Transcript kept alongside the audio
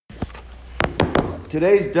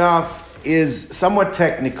Today's daf is somewhat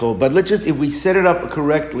technical, but if we set it up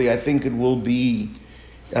correctly, I think it will become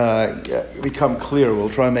clear. We'll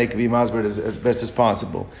try and make it be masberet as best as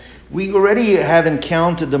possible. We already have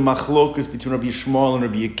encountered the machlokus between Rabbi Shmuel and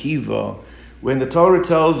Rabbi Akiva, when the Torah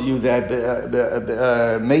tells you that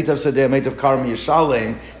meitav sadeh, meitav karmi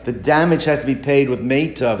yishalem, the damage has to be paid with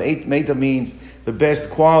meitav. Meitav means the best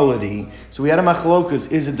quality. So we had a machlokus.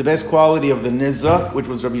 Is it the best quality of the nizak, which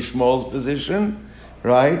was Rabbi Shmuel's position,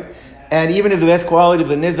 right? And even if the best quality of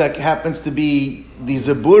the nizak happens to be the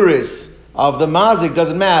zaburis of the mazik,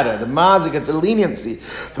 doesn't matter. The mazik is a leniency.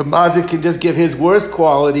 The mazik can just give his worst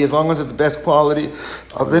quality as long as it's the best quality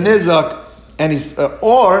of the nizak, and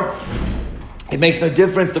or it makes no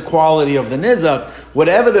difference the quality of the nizak.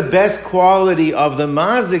 Whatever the best quality of the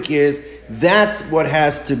mazik is, that's what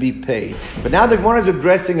has to be paid. But now the Gemara is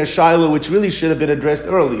addressing a shaila which really should have been addressed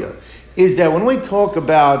earlier. Is that when we talk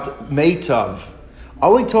about meitav,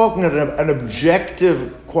 are we talking about an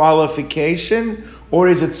objective qualification or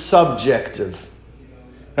is it subjective?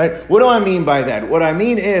 Right? What do I mean by that? What I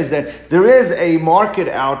mean is that there is a market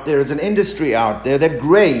out there, there's an industry out there that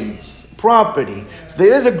grades property. So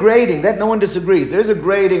there is a grading, that no one disagrees. There is a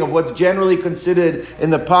grading of what's generally considered in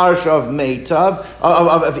the parsha of meitav,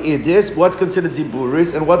 of idis, what's considered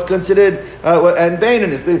ziburis, and what's considered and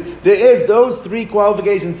beinanis. There is, those three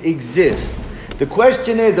qualifications exist. The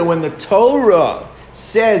question is that when the Torah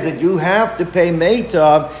says that you have to pay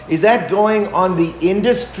meitav, is that going on the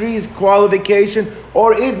industry's qualification,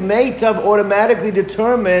 or is meitav automatically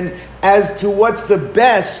determined as to what's the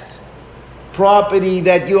best property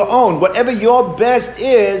that you own? Whatever your best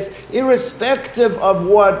is, irrespective of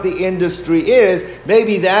what the industry is,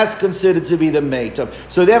 maybe that's considered to be the meitav.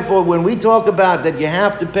 So therefore, when we talk about that you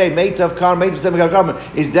have to pay meitav kar, meitav semikar karma,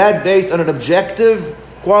 is that based on an objective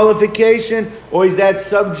qualification, or is that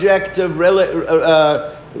subjective,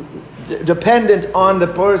 dependent on the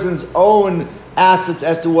person's own assets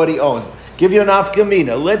as to what he owns? Give you an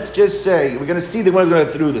afkamina. Let's just say, we're going to see the one's going to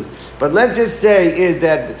go through this, but let's just say is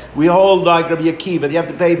that we hold like Rabbi Akiva, that you have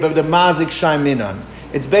to pay the mazik shaiminan.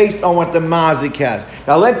 It's based on what the mazik has.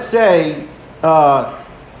 Now let's say the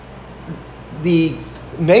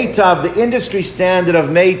meitav, the industry standard of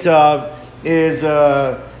meitav is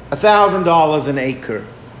 $1,000 an acre.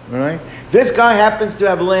 All right. This guy happens to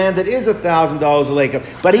have land that is $1,000 an acre,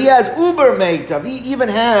 but he has uber meitav. He even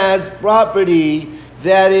has property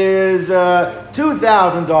that is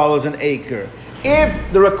 $2,000 an acre.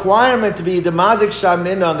 If the requirement to be the mazik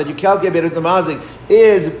shaminan that you calculate with the mazik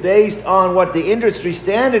is based on what the industry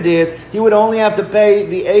standard is, he would only have to pay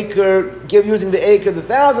the acre, using the acre, the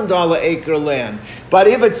 $1,000 acre land. But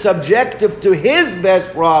if it's subjective to his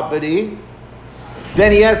best property,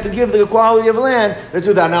 then he has to give the quality of land that's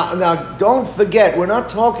with that. Now, don't forget, we're not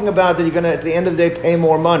talking about that you're going to, at the end of the day, pay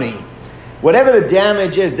more money. Whatever the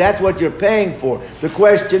damage is, that's what you're paying for. The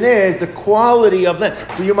question is the quality of land.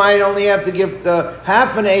 So you might only have to give the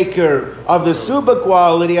half an acre of the super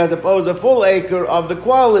quality as opposed to a full acre of the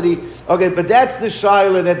quality. Okay, but that's the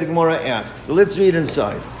shaila that the Gemara asks. So let's read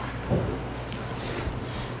inside.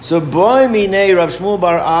 So boy minei Rav Shmuel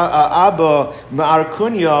bar Abba ma'ar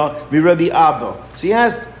kunya bi Rabbi Abba. So he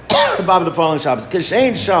asked Bava the following Shabbos: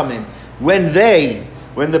 Kashein shamin, when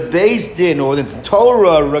the Beis Din or the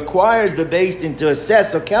Torah requires the Beis Din to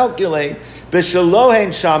assess or calculate, b'shalohen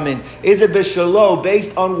shamin, is it b'shalo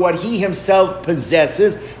based on what he himself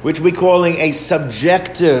possesses, which we're calling a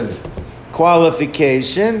subjective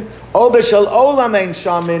qualification, or b'shal olamein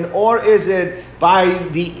shamin, or is it by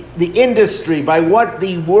the industry, by what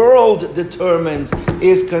the world determines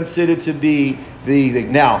is considered to be the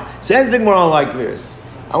thing. Now, says the Gemara like this.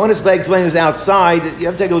 I want to explain this outside. You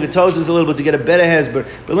have to take a look at Tosfos a little bit to get a better hezber,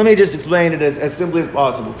 but let me just explain it as simply as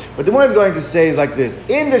possible. But the one is going to say is like this.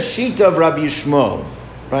 In the Shita of Rabbi Shmuel,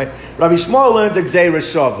 right? Rabbi Shmuel learned a Gzeira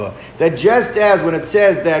Shava, that just as when it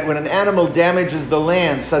says that when an animal damages the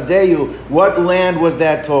land, Sadeyu, what land was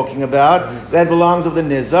that talking about? That belongs of the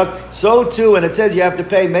Nizak. So too, when it says you have to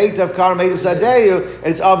pay meitav kar, meitav Sadeyu,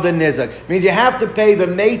 it's of the Nizak. It means you have to pay the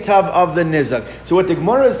meitav of the Nizak. So what the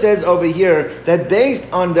Gemara says over here, that based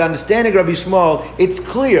on the understanding of Rabbi Shmuel, it's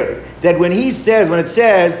clear that when it says,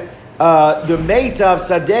 the meitav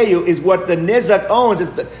sadeyu is what the nizak owns.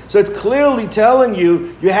 So it's clearly telling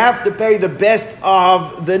you have to pay the best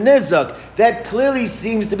of the nizak. That clearly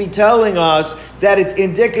seems to be telling us that it's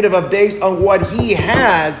indicative of based on what he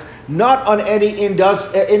has, not on any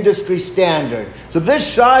industry standard. So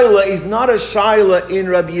this shaila is not a shaila in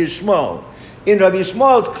Rabbi Yishmael. In Rabbi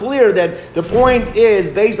Shmuel, it's clear that the point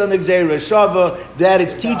is based on the Gzeira Shava that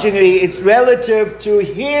it's teaching it's relative to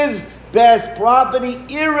his best property,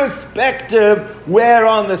 irrespective where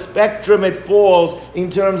on the spectrum it falls in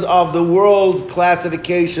terms of the world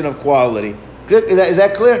classification of quality. Is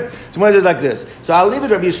that clear? So one says like this. So I'll leave it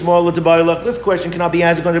to Rabbi Shmuel to Bailach. This question cannot be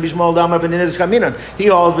answered because Rabbi Shmuel Damar ben Nizak Shaminan. He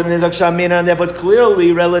holds ben Nizak Shaminan, and therefore it's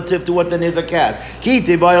clearly relative to what the Nizak has.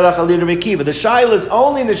 Kiti Bailach Ali Rabbi Akiva. The shaila is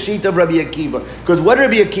only in the sheet of Rabbi Akiva. Because what did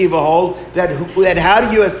Rabbi Akiva hold? That how do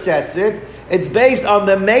you assess it? It's based on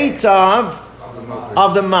the meitav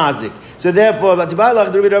of the mazik. So therefore, the Amar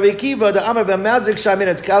b'mazik shamin,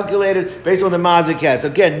 it's calculated based on the mazik has.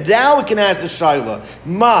 Again, now we can ask the shaila.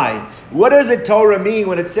 What does the Torah mean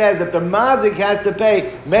when it says that the mazik has to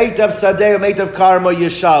pay meitav sadeh or meitav karma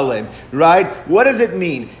yishalem? Right? What does it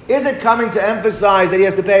mean? Is it coming to emphasize that he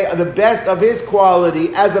has to pay the best of his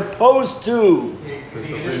quality as opposed to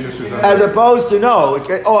no?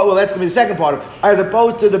 Oh, well, that's going to be the second part of it. As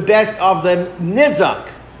opposed to the best of the nizak.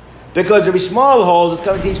 Because Rabbi Shmuel holds it's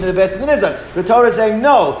coming to teach me the best of the Nizak. The Torah is saying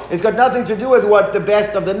no, it's got nothing to do with what the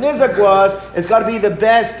best of the Nizak was, it's got to be the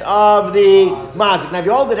best of the Mazik. Now if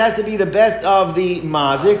you hold it has to be the best of the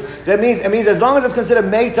Mazik, it means as long as it's considered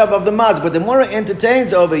Meitav of the Mazik, but the Mura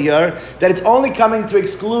entertains over here that it's only coming to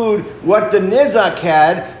exclude what the Nizak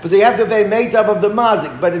had, so you have to pay Meitav of the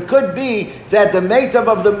Mazik. But it could be that the Meitav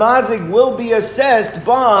of the Mazik will be assessed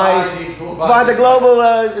by the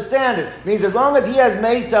global standard. It means as long as he has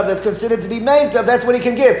Meitav that's considered to be meitav, that's what he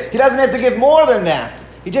can give. He doesn't have to give more than that.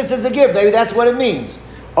 He just has to give. Maybe that's what it means.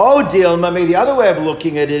 Oh, Dilma, maybe the other way of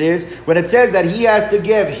looking at it is when it says that he has to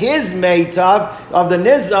give his meitav of the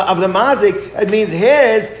nizza of the mazik, it means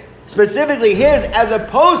his. Specifically his, as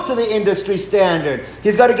opposed to the industry standard.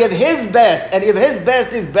 He's got to give his best, and if his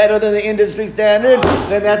best is better than the industry standard,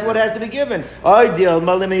 then that's what has to be given. Ideal,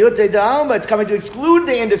 it's coming to exclude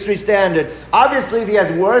the industry standard. Obviously, if he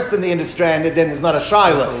has worse than the industry standard, then it's not a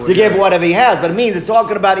shaila. You give whatever he has, but it means it's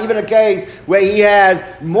talking about even a case where he has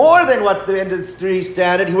more than what's the industry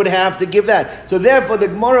standard, he would have to give that. So therefore, the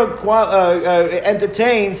Gemara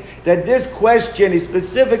entertains that this question is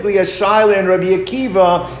specifically a shaila in Rabbi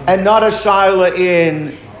Akiva, and not a shaila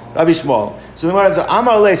in Rabbi Shmuel. So the Gemara says,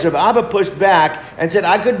 Amar Leis, Rabbi Abba pushed back and said,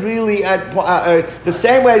 I could really, the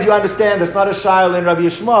same way as you understand there's not a shaila in Rabbi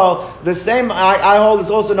Shmuel, the same, I hold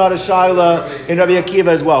it's also not a shaila in Rabbi Akiva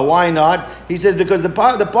as well. Why not? He says, because the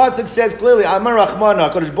pasuk says clearly, Amar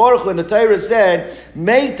Rachmana, Kodesh Baruch Hu, and the Torah said,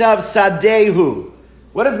 Meitav Sadehu.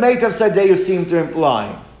 What does Meitav Sadehu seem to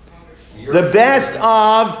imply? The best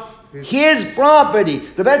of his property.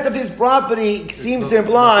 The best of his property seems to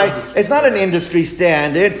imply it's not an industry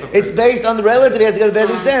standard. It's based on the relative. He has to give the best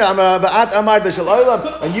of the standard.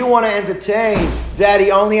 And you want to entertain that he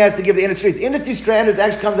only has to give the industry. The industry standards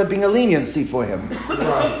actually comes up being a leniency for him.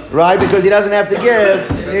 Right? Because he doesn't have to give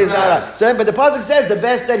his. But the pasuk says the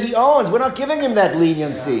best that he owns. We're not giving him that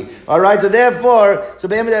leniency. Alright, so therefore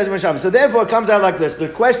it comes out like this. The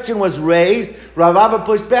question was raised. Rav Abba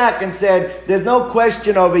pushed back and said, there's no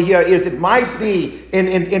question over here. It might be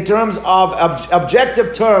in terms of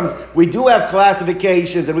objective terms, we do have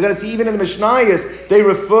classifications, and we're going to see even in the Mishnayos they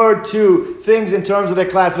refer to things in terms of their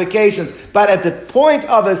classifications. But at the point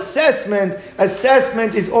of assessment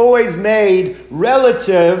is always made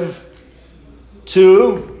relative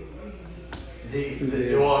to whether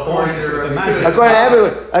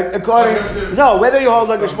you hold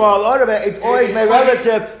like a small order, it's always made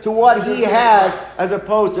relative to what he has, as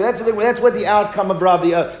opposed to that's what the outcome of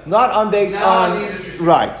Rabbi, not on based on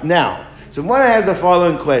right now. So one has the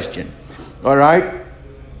following question. All right,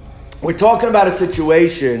 we're talking about a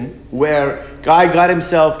situation where guy got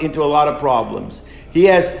himself into a lot of problems. He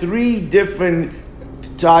has 3 different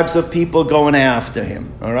types of people going after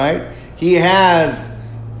him. All right, he has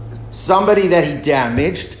somebody that he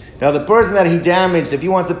damaged. Now, the person that he damaged, if he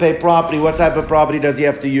wants to pay property, what type of property does he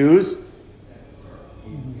have to use?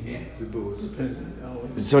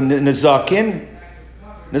 So, Nezakin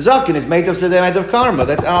is made of sedeh, made of karma.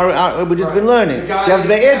 That's our we've just been learning. You have to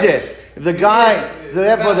pay idis. If the guy,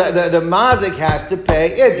 therefore, the mazik has to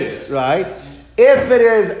pay idis, right? If it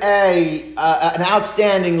is an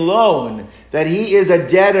outstanding loan that he is a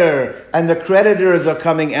debtor and the creditors are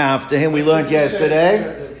coming after him, we learned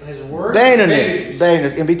yesterday.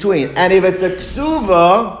 Baininus, in between. And if it's a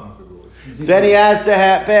ksuva, then he has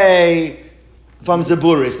to pay from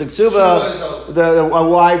Zaburis. The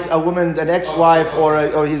ksuva, a woman's an ex-wife,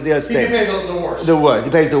 or he's the estate. He can pay the worst.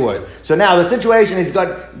 He pays the worst. So now the situation, he's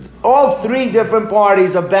got all 3 different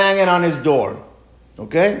parties are banging on his door.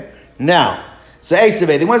 Okay? Now, so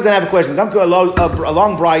Esaveh, the one's going to have a question. We're going to go a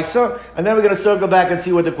long brisa, and then we're going to circle back and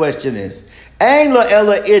see what the question is. Ein la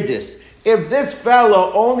ela idis. If this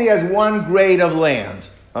fellow only has 1 grade of land,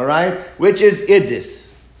 all right, which is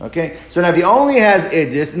idis, Okay? So now if he only has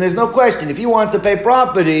idis, and there's no question, if he wants to pay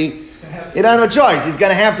property, he doesn't have a choice. He's going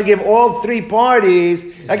to have to give all three parties.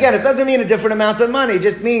 Again, it doesn't mean different amounts of money. It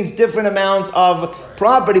just means different amounts of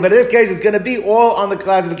property. But in this case, it's going to be all on the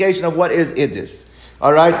classification of what is idis.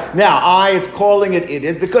 All right? Now, it's calling it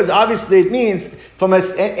idis because obviously it means from an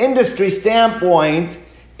industry standpoint,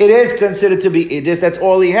 it is considered to be idis. That's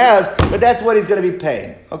all he has, but that's what he's going to be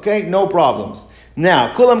paying. Okay? No problems.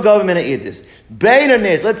 Now, kulam government idis.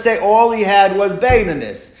 Beinanis, let's say all he had was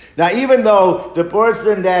beinanis. Now, even though the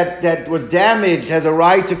person that was damaged has a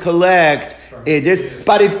right to collect idis,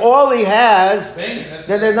 but if all he has,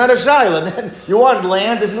 then there's not a shayla. Then you want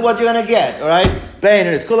land, this is what you're going to get. All right?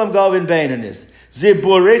 Beinanis, kulam government beinanis.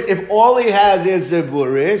 Ziburis, if all he has is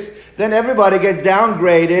ziburis, then everybody gets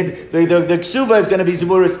downgraded. The ksuva is going to be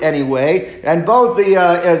ziburis anyway, and both the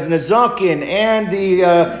nezakin and the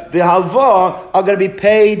halva are going to be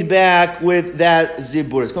paid back with that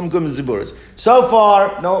ziburis. Come ziburis. So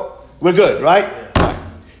far, no, we're good, right? Right.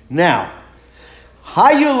 Now,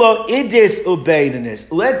 hayulo idis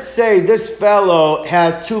ubeinanis. Let's say this fellow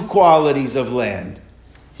has two qualities of land.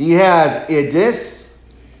 He has idis.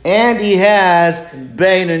 And he has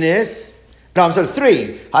beinanis. No, I'm sorry,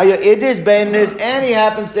 three. It is beinanis, and he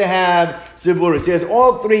happens to have ziburis. He has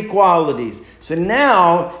all three qualities. So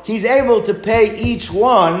now he's able to pay each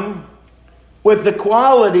one with the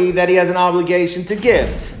quality that he has an obligation to give.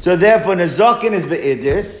 So therefore, nezakin is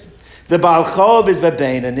beidis, the baal chov is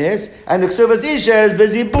beinanis, and the ksuvas isha is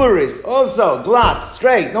beziburis. Also, glatt,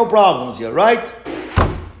 straight, no problems here, right?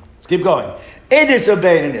 Let's keep going. Idis or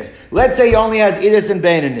beinanis. Let's say he only has idis and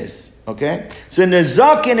beinanis. Okay? So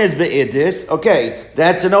nezakin is beidis. Okay,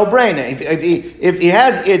 that's a no-brainer. If he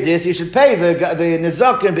has idis, he should pay the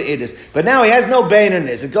nezakin beidis. But now he has no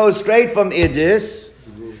beinanis. It goes straight from idis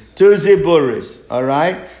to ziburis.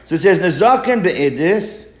 Alright? So it says nezakin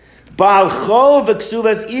beidis. Baal chov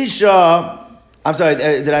v'ksuvas isha. I'm sorry,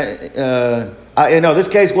 no, this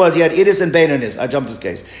case was he had idis and beinanis. I jumped this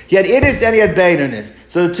case. He had idis and he had beinanis.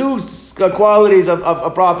 So the two qualities of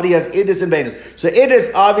property has idis and beinanis. So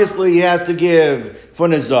idis, obviously, he has to give for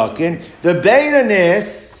nezakin. The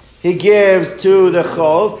beinanis, he gives to the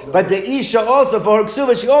chov. But the isha also, for her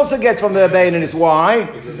ksuva, she also gets from the beinanis. Why?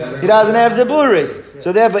 He doesn't have zaburis.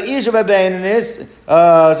 So therefore, isha beinanis,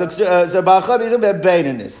 so ba'achab is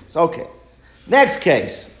beinanis. So okay. Next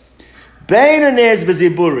case. Beinanis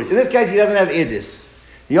b'ziburis. In this case, he doesn't have idis.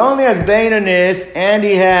 He only has beinanis and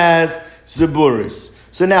he has ziburis.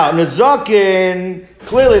 So now, nezakin,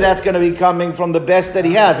 clearly that's going to be coming from the best that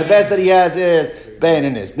he has. The best that he has is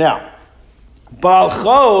beinanis. Now, baal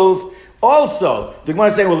chov also. The Gemara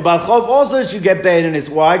is saying, well, the baal chov also should get beinanis.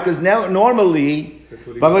 Why? Because now normally,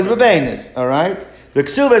 baal chov is beinanis. All right. The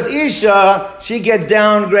ksuvas isha, she gets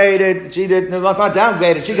downgraded. Not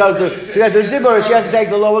downgraded. She has a zibur. She has to take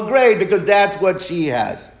the lower grade because that's what she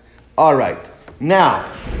has. All right. Now,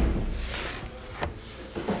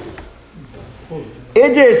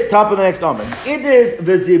 it is top of the next number. It is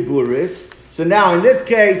viziburis. So now, in this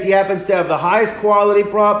case, he happens to have the highest quality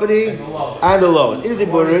property and the lowest. It is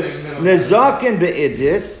ziburis. Nezakin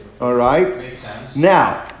beidis. All right. Makes sense.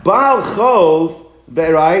 Now, baal chov,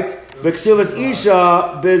 right? V'ksuvas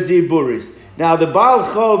isha beziburis. Now the Baal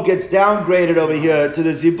Chov gets downgraded over here to the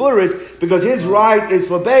ziburis because his right is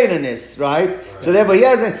for beinanis, right? So therefore he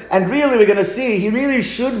hasn't, and really we're going to see, he really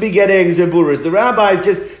should be getting ziburis. The rabbis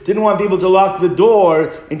just didn't want people to lock the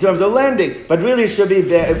door in terms of lending, but really it should be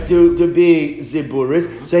to be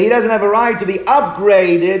ziburis. So he doesn't have a right to be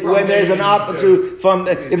upgraded when there's an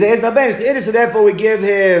if there is no beinanis. So therefore we give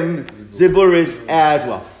him ziburis as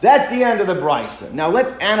well. That's the end of the brisa. Now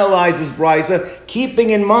let's analyze this brisa, keeping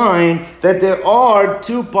in mind that there are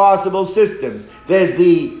two possible systems. There's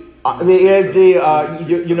the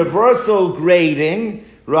universal grading,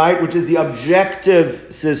 right, which is the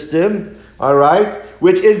objective system, all right,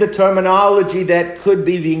 which is the terminology that could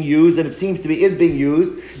be being used, and it seems to be is being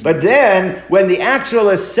used. But then, when the actual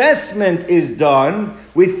assessment is done,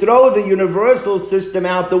 we throw the universal system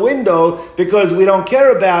out the window because we don't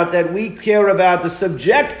care about that. We care about the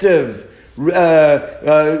subjective,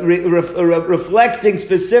 reflecting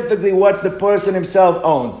specifically what the person himself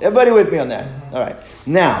owns. Everybody with me on that? All right.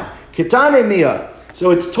 Now, Ketane Mia.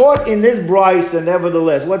 So it's taught in this brisa,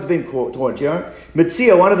 nevertheless. What's being taught here?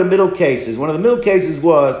 Metzia, one of the middle cases. One of the middle cases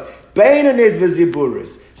was Beinanis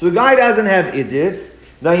v'ziburis. So the guy doesn't have idis.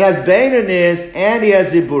 Now he has Beinanis and he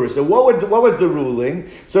has ziburis. So what was the ruling?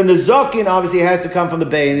 So Nezakin obviously has to come from the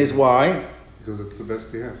Beinanis. Why? Because it's the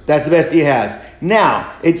best he has. That's the best he has.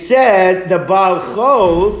 Now, it says the Baal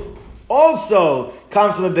Chov also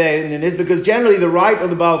comes from the Beinanis, because generally the right of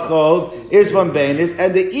the Baal Chov is from Beinanis,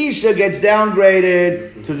 and the Isha gets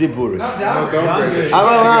downgraded to Ziburis. Not downgraded.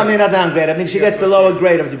 I mean, not downgraded. I mean, she gets the lower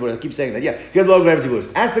grade of Ziburis. I keep saying that. Yeah, she gets the lower grade of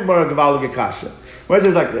Ziburis. Ask the Gemara Gaval Gekasha. Where it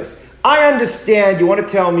says like this. I understand you want to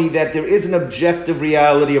tell me that there is an objective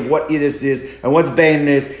reality of what Idis is and what's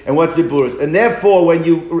Bainis and what's Ziburis. And therefore, when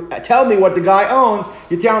you tell me what the guy owns,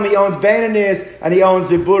 you tell me he owns Bainis and he owns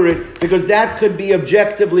Ziburis, because that could be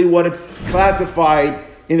objectively what it's classified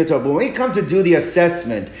in the Torah. But when we come to do the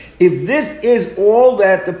assessment, if this is all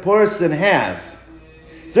that the person has,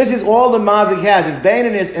 this is all the mazik has, is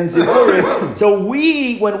Bainis and Ziburis. So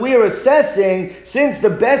when we're assessing, since the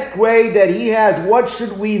best grade that he has, what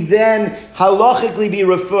should we then halachically be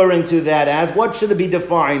referring to that as? What should it be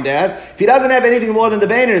defined as? If he doesn't have anything more than the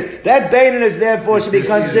Bainis, that Bainis therefore should be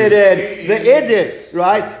considered the Idis,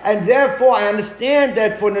 right? And therefore I understand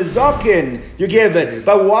that for Nezokin you give it.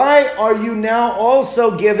 But why are you now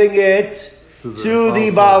also giving it to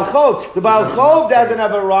the Baal Chov? The Baal Chov doesn't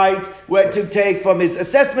have a right to take from his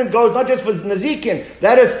assessment. Goes not just for Nazikin.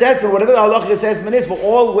 That assessment, whatever the halachic assessment is, for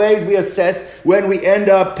all ways we assess when we end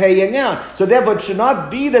up paying out. So therefore, it should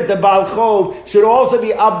not be that the Baal Chov should also be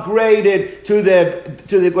upgraded to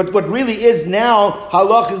the what really is now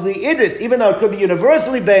halachically Idis, even though it could be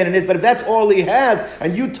universally Bainis. But if that's all he has,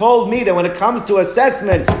 and you told me that when it comes to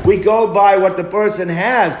assessment, we go by what the person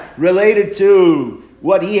has related to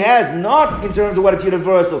what he has, not in terms of what it's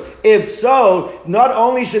universal. If so, not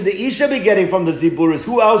only should the Isha be getting from the Ziburis,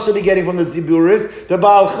 who else should be getting from the Ziburis? The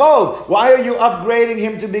Baal Chov. Why are you upgrading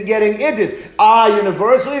him to be getting Idis?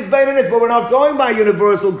 Universally it's Bainis, but we're not going by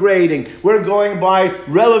universal grading. We're going by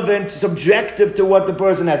relevant, subjective to what the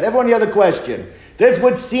person has. Everyone, the other question. This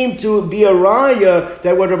would seem to be a raya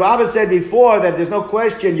that what Rabbi said before, that there's no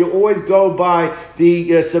question, you always go by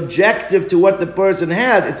the subjective to what the person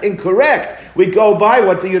has. It's incorrect. We go by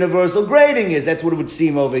what the universal grading is. That's what it would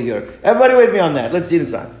seem over here. Everybody with me on that? Let's see the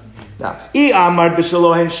sign. Now,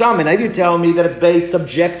 if you tell me that it's based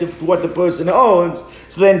subjective to what the person owns,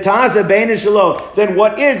 so then Taza Bein Shalo, then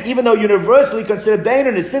what is, even though universally considered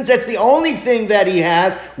Bainis, since that's the only thing that he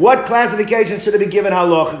has, what classification should it be given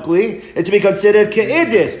halachically? It should be considered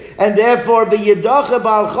Ke'idis, and therefore the Yedacha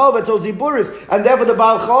Baal Chov until Ziburis, and therefore the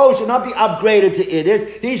Baal Chov should not be upgraded to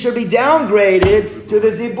Idis, he should be downgraded to the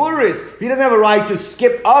Ziburis. He doesn't have a right to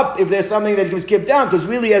skip up if there's something that he can skip down, because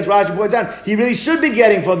really, as Rashi points out, he really should be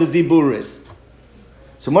getting from the Ziburis.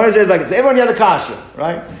 So Mordechai says like this. Everyone the other kasha,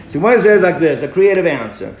 right? So Mordechai says like this, a creative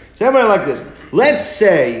answer. So everyone like this. Let's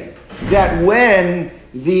say that when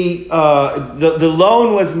the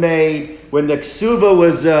loan was made, when the ksuva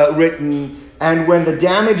was written, and when the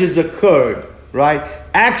damages occurred, right?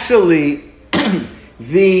 Actually,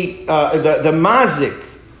 the mazik,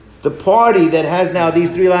 the party that has now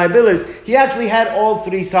these three liabilities, he actually had all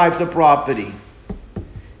three types of property.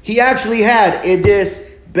 He actually had Idis,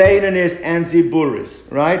 Bainis, and Ziburis,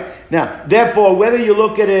 right? Now, therefore, whether you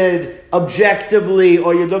look at it objectively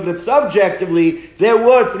or you look at it subjectively, there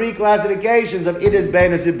were three classifications of Idis,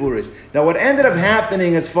 Bainis, Ziburis. Now, what ended up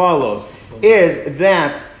happening as follows is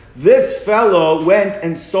that this fellow went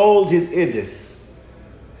and sold his Idis.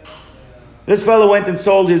 This fellow went and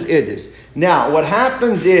sold his Idis. Now, what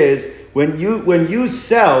happens is, when you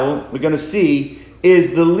sell, we're going to see,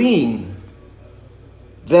 is the lien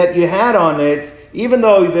that you had on it. Even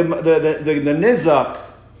though the nizak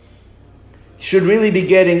should really be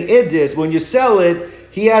getting idis, when you sell it,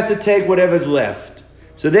 he has to take whatever's left.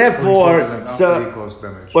 So therefore,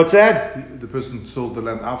 what's that? The person sold the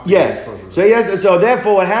land after. Yes. So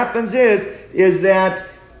therefore, what happens is that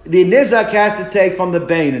the nizak has to take from the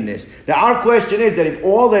baininus. Now, our question is that if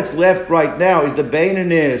all that's left right now is the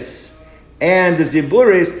baininus and the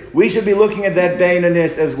ziburis, we should be looking at that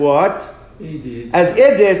baininus as what? As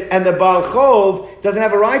Idis, and the Baal Chov doesn't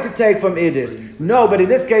have a right to take from Idis. No, but in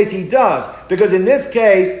this case he does. Because in this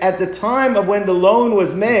case, at the time of when the loan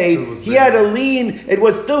was made, he had a lien. It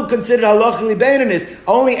was still considered halachically Bainis.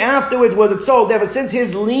 Only afterwards was it sold. Therefore, since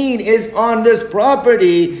his lien is on this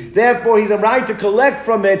property, therefore he's a right to collect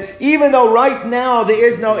from it, even though right now there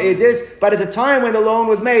is no Idis. But at the time when the loan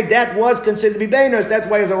was made, that was considered to be Bainis. That's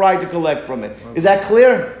why he has a right to collect from it. Is that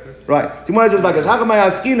clear? Right. Tomorrow says like this.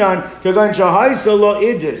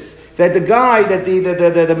 That the guy, that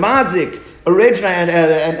the mazik originally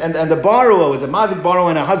and the borrower was a mazik borrower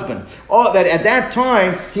and a husband. Oh, that at that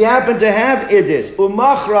time he happened to have idis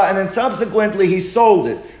umachra, and then subsequently he sold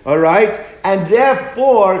it. All right, and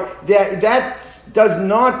therefore that does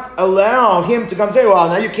not allow him to come say, well,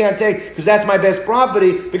 now you can't take because that's my best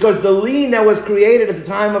property, because the lien that was created at the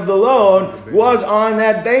time of the loan was on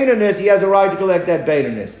that baininess. He has a right to collect that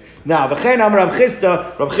baininess. Now, V'chein Amar Rav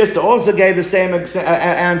Chisda also gave the same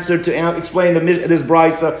answer to explain this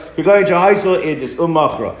brisa. You're going to Haisel Idis,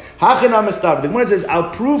 Umachra. Hachin Amastav. The Gemara says,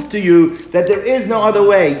 I'll prove to you that there is no other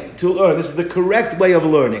way to learn. This is the correct way of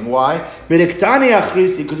learning. Why?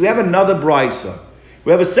 Because we have another brisa.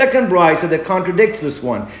 We have a second brisa that contradicts this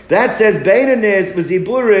one. That says, Beinanis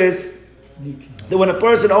v'ziburis, that when a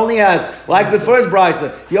person only has, like the first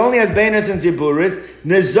brisa, he only has beinas and ziburis,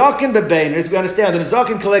 nezakin bebeinas, we understand, the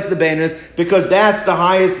nezakin collects the beinas because that's the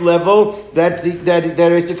highest level that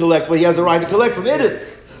there is to collect for. He has a right to collect from idis.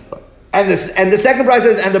 And the second brisa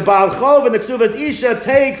says, and the Baal Chov and the Ksuvas Isha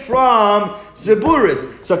take from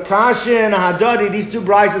Ziburis. So Kasha and Hadadi, these two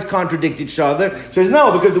brises contradict each other. Says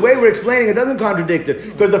no, because the way we're explaining it doesn't contradict it.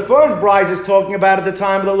 Because the first brise is talking about at the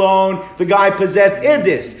time of the loan, the guy possessed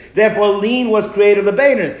Idis. Therefore, lien was created of the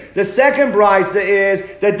Bainers. The second brise is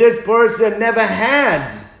that this person never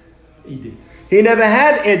had Idis. He never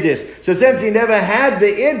had Idis. So since he never had the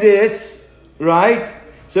Idis, right?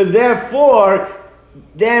 So therefore,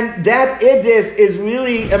 then that idis is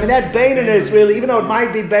really, that beinunis really, even though it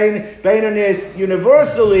might be beinunis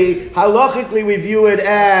universally, halachically we view it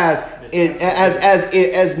as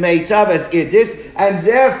meitav, as idis, and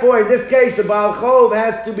therefore in this case the Baal Chov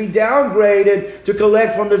has to be downgraded to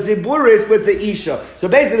collect from the ziburis with the isha. So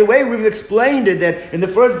basically the way we've explained it, that in the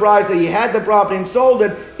first brisa he had the property and sold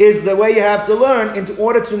it, is the way you have to learn in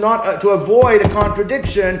order to not to avoid a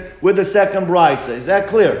contradiction with the second brisa. Is that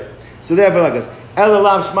clear? So therefore like this.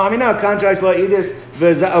 Elalav shmamina contrast la idis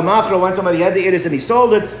v'za'amachra. When somebody had the idis and he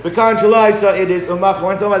sold it, the contrast la idis umachra.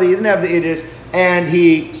 When somebody didn't have the idis and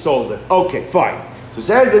he sold it. Okay, fine. So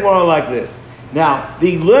says the Gemara like this. Now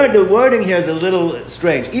the wording here is a little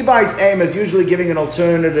strange. Ibais Ema is usually giving an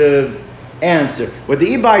alternative answer. What the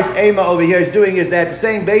Ibais Ema over here is doing is that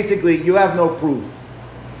saying basically you have no proof.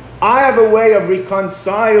 I have a way of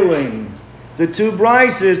reconciling the two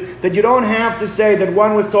brises, that you don't have to say that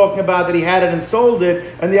one was talking about that he had it and sold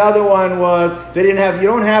it, and the other one was they didn't have. You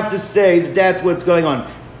don't have to say that that's what's going on.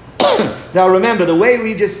 Now remember, the way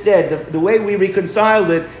we just said, the way we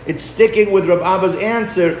reconciled it, it's sticking with Rav Abba's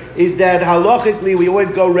answer, is that halachically we always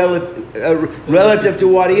go relative to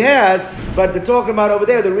what he has, but we're talking about over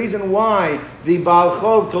there, the reason why the Baal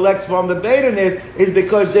Chov collects from the Beinunis is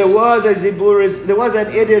because there was a Ziburis, there was an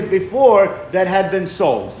Idis before that had been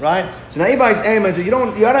sold, right? So now Ibais Ema says, you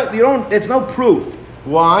don't, it's no proof.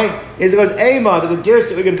 Why? It's because Ema, the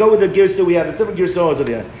Girsa, we're going to go with the Girsa we have, there's different Girsas over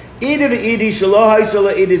here. That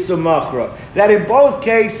in both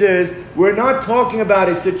cases, we're not talking about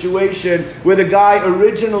a situation where the guy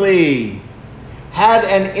originally had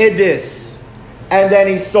an idis and then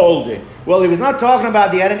he sold it. Well, he was not talking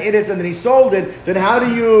about he had an idis and then he sold it. Then how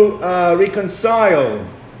do you reconcile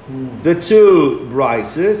the two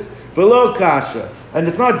brises? Below kasha. And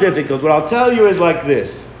it's not difficult. What I'll tell you is like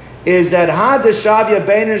this, is that had the shavya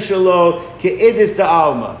bein shelo ke idis ta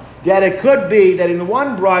alma. That it could be that in the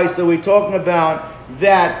one brisa that we're talking about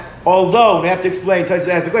that, although we have to explain, to ask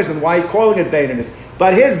the question, why are you calling it Beinanis?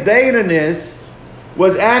 But his Beinanis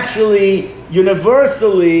was actually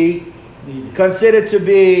universally considered to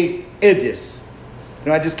be Idis.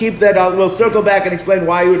 Just keep that out. We'll circle back and explain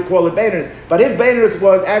why you would call it Beinanis. But his Beinanis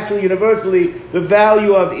was actually universally the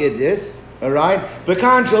value of Idis. All right,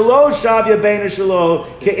 v'kan shelo shavya beina shelo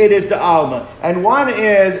ke'idis to alma, and one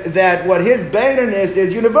is that what his beinanis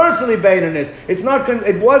is universally beinanis. It's not.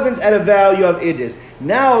 It wasn't at a value of idis.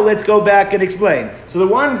 Now let's go back and explain. So the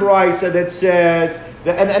one brisa that says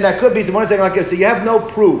that, and that could be someone saying like this. So you have no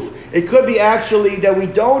proof. It could be actually that we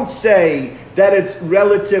don't say that it's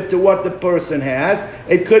relative to what the person has.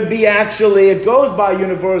 It could be actually, it goes by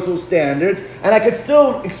universal standards, and I could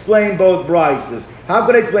still explain both brises. How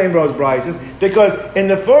could I explain both brises? Because in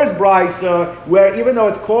the first brisa, where even though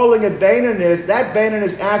it's calling it Beinanis, that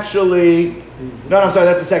Beinanis actually, that's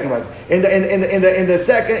the second brisa. In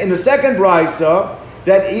the second brisa,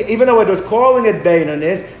 that even though it was calling it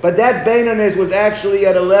Beinanis, but that Beinanis was actually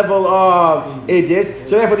at a level of Idis.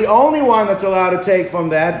 So therefore the only one that's allowed to take from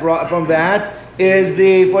that is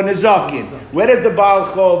for Nizakin. Where does the Baal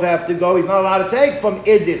Chov have to go? He's not allowed to take from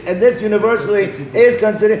Idis. And this universally is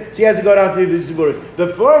considered, so he has to go down to the Ziburis. The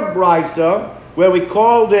first brisa, where we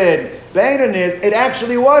called it Beinanis, it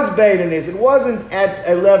actually was Beinanis. It wasn't at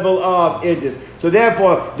a level of Idis. So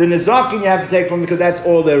therefore, the Nizakin you have to take from, because that's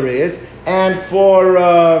all there is. And for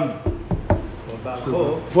the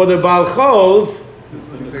Baal Chov,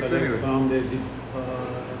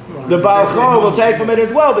 the Baal Chov will take from it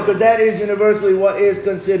as well, because that is universally what is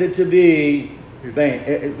considered to be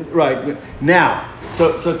Right. Now,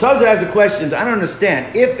 so Tozer has the questions. I don't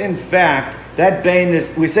understand. If in fact that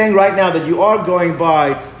beinus, we're saying right now that you are going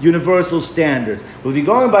by universal standards. Well, if you're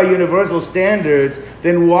going by universal standards,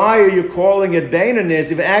 then why are you calling it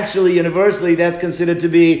beinus if actually universally that's considered to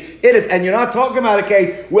be it is? And you're not talking about a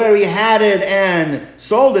case where he had it and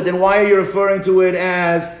sold it, then why are you referring to it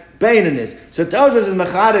as beinus? So Tosfos is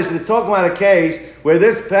machadish, it's talking about a case where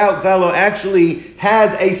this fellow actually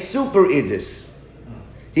has a super idis.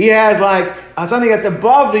 He has like something that's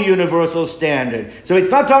above the universal standard. So it's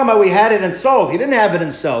not talking about we had it and sold. He didn't have it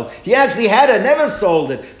and sold. He actually had it, never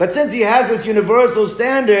sold it. But since he has this universal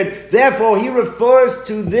standard, therefore he refers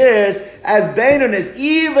to this as beinus,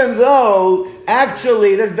 even though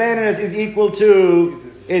actually this beinus is equal to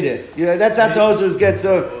idis. Yeah, that's how Tosfos gets. He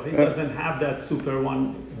doesn't have that super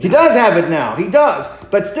one. He does have it now. He does.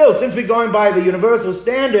 But still, since we're going by the universal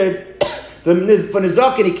standard, for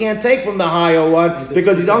Nizakin, he can't take from the higher one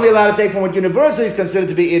because he's only allowed to take from what universally is considered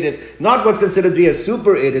to be idis, not what's considered to be a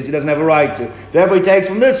super idis. He doesn't have a right to. Therefore, he takes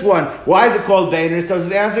from this one. Why is it called beinus? Tells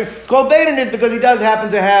his answer. It's called beinus because he does happen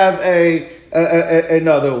to have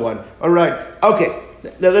another one. All right. Okay.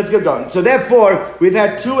 Now let's get going. So therefore, we've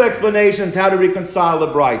had two explanations how to reconcile the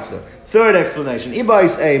brisa. Third explanation.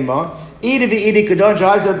 Ibais ema. Now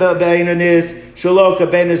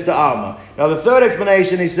the third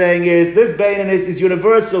explanation he's saying is this beinus is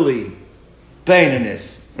universally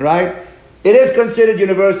beinus, right? It is considered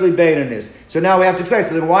universally beinus. So now we have to explain.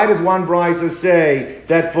 So then why does one brisa say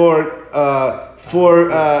that for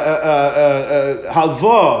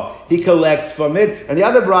halva he collects from it, and the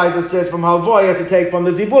other brisa says from halva he has to take from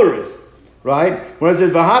the ziburis? Right? When it says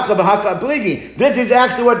v'haka pligi, this is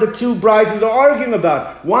actually what the two brises are arguing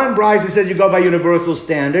about. One brisa says you go by universal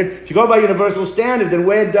standard. If you go by universal standard, then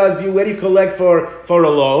where do you collect for a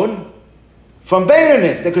loan? From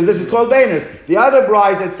beinus, because this is called beinus. The other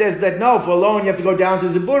brisa that says that no, for a loan you have to go down to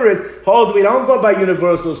ziburis, holds we don't go by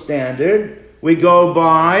universal standard. We go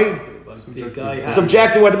by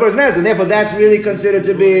subject to what the person has, and therefore that's really considered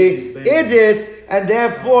to be idis, and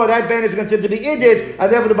therefore that beinus is considered to be idis,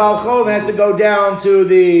 and therefore the Baal Chov has to go down to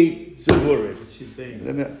the Ziburis.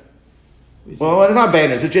 Well, it's not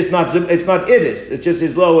beinus, it's not idis, it's just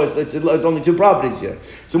his lowest, it's only two properties here.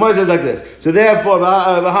 So Moshe says like this, so therefore,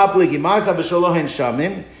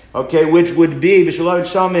 okay, which would be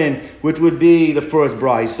which would be the first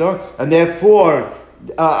brisa, and therefore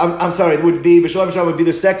I'm sorry, it would be B'Shalom Shalom would be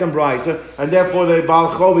the second brisa, and therefore the Baal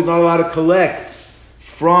Chov is not allowed to collect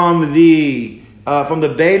from the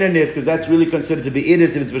beinus, because that's really considered to be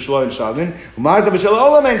idis if it's B'Shalom Shalom.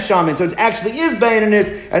 So it actually is beinus,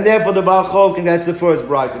 and therefore the Baal Chov that's the first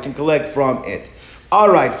brisa, can collect from it. All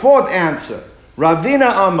right, fourth answer.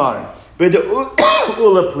 Ravina Amar, but the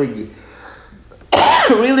Ula Pligi.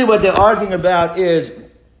 Really, what they're arguing about is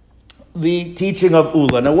the teaching of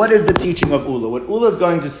Ula. Now, what is the teaching of Ula? What Ula is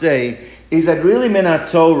going to say is that really Minat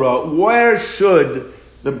Torah, where should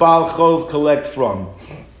the Baal Chov collect from?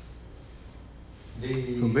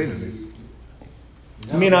 From beinus.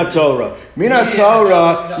 Minat Torah. Minat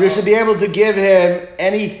Torah, you should be able to give him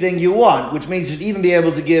anything you want, which means you should even be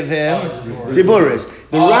able to give him ziburis.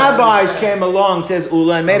 The rabbis came along, says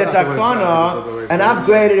Ula, and made a takana and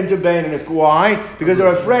upgraded him to beinus. Why? Because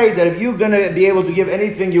they're afraid that if you're going to be able to give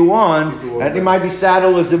anything you want, and he might be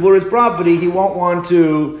saddled with ziburis property, he won't want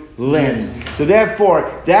to lend. So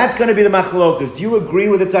therefore, that's going to be the machlokas. Do you agree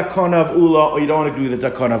with the takana of Ula, or you don't agree with the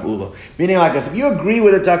takana of Ula? Meaning like this, if you agree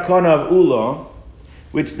with the takana of Ula,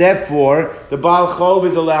 which therefore the Baal Chov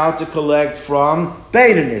is allowed to collect from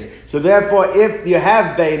beinus. So therefore, if you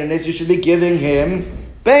have beinus, you should be giving him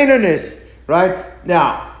beinus, right?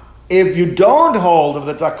 Now, if you don't hold of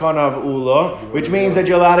the takana of Ula, which means that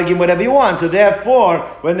you're allowed to give him whatever you want. So therefore,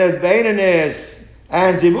 when there's beinus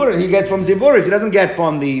and ziburis, he gets from ziburis, he doesn't get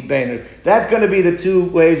from the beinus. That's going to be the two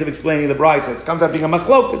ways of explaining the brisa. It comes out being a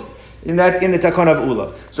machlokus in the takana of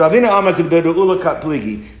Ula. So Avina Amar could be the Ula kat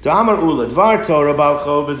pligi. To Amar Ula, Dvar Torah Baal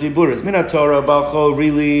Chov ziburis. Mina Torah Baal Chov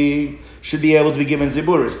really should be able to be given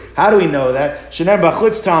ziburis. How do we know that? Shener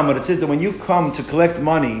b'chutz tamar. It says that when you come to collect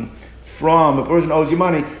money from a person who owes you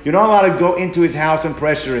money, you're not allowed to go into his house and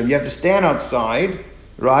pressure him. You have to stand outside,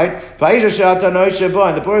 right? And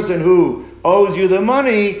the person who owes you the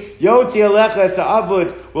money, Yotzi alecha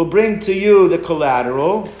sa'avut, will bring to you the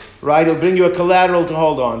collateral, right? He'll bring you a collateral to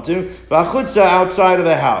hold on to. V'achutza, outside of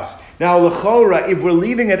the house. Now, l'chora, if we're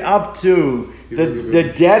leaving it up to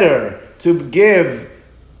the debtor to give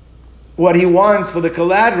what he wants for the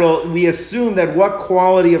collateral, we assume that what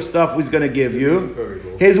quality of stuff he's going to give you?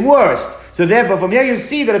 His worst. So therefore, from here you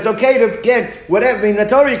see that it's okay to get whatever. In the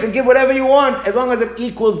Torah, you can give whatever you want as long as it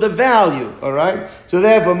equals the value. All right. So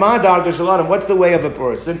therefore, ma darga shaladim. What's the way of a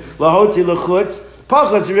person? Lahotzi lechutz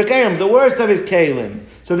Pachas Rikayim, the worst of his Kalim.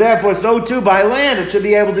 So therefore, so too by land, it should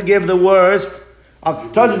be able to give the worst.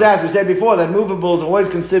 Tazos asked, we said before, that movables are always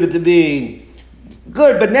considered to be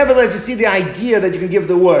good, but nevertheless, you see the idea that you can give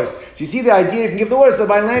the worst. So you see the idea you can give the worst, so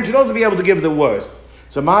by land should also be able to give the worst.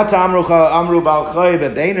 So Mata Amru Bal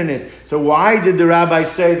Choybe Beinanis. So why did the rabbi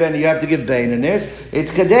say then you have to give Beinanis?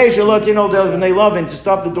 It's Kadesh Elotin Oldel B'nei Lovin, to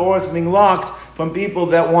stop the doors from being locked from people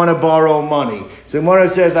that want to borrow money. So Gemara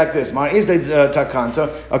says like this: Mar is the takanta.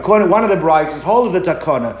 According to one of the brises, hold of the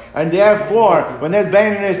takana, and therefore, when there's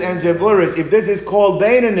Beinanis and Zeburis, if this is called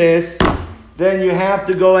Beinanis, then you have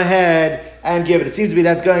to go ahead and give it. It seems to be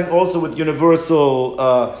that's going also with universal,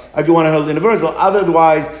 if you want to hold universal.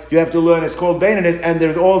 Otherwise, you have to learn it's called Beinanis, and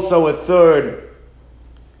there's also a third.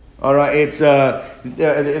 All right, it's now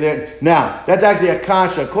that's actually a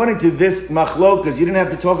kasha. According to this machlokas, you didn't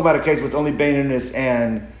have to talk about a case where it's only Beinanis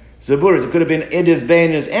and Zeburis. It could have been Idis,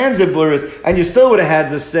 Beinanis, and Zeburis, and you still would have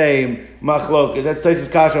had the same machlokas. That's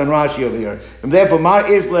Taisis kasha and Rashi over here. And therefore, Mar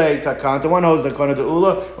Islay Takanta, one holds the Takana to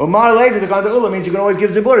Ula, or Mar Lazy the Takana to Ula means you can always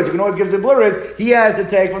give Zeburis. You can always give Zeburis. He has to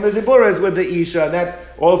take from the Zeburis with the Isha. And that's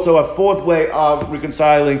also a fourth way of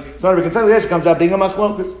reconciling. It's not a reconciliation, it comes out being a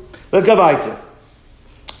machlokas. Let's go weiter.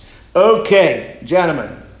 Okay, gentlemen.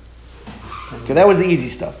 Okay, that was the easy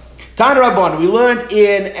stuff. Tana Rabban, we learned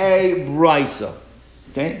in a brisa.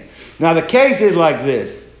 Okay, now the case is like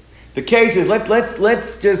this. The case is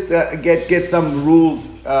let's just get some rules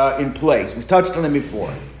in place. We've touched on them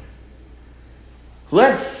before.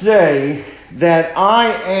 Let's say that I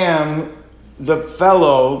am the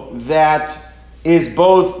fellow that is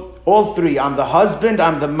both all three. I'm the husband,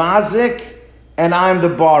 I'm the mazik, and I'm the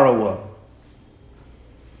borrower.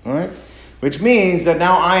 All right? Which means that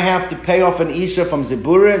now I have to pay off an Isha from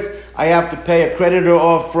Zeburis, I have to pay a creditor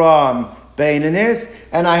off from Beinanis,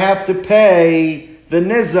 and I have to pay the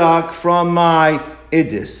Nizak from my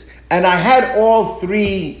Idis. And I had all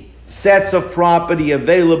three sets of property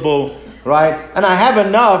available, right? And I have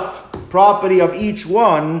enough property of each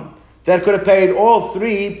one that could have paid all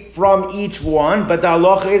three from each one, but the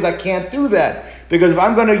halacha is I can't do that. Because if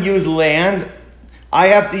I'm going to use land, I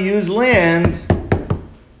have to use land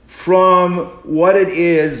from what it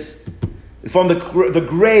is, from the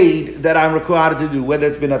grade that I'm required to do, whether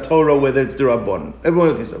it's been a Torah, whether it's the Rabbon.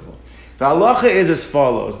 Everyone thinks so. The halacha is as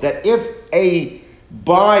follows, that if a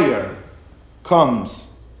buyer comes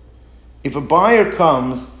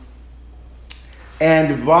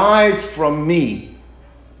and buys from me,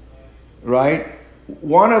 right,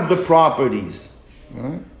 one of the properties,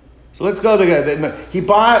 right? So let's go together. He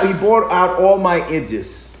bought out all my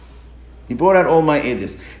idis. He bought out all my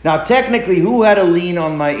idis. Now, technically, who had a lien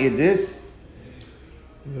on my idis?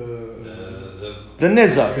 The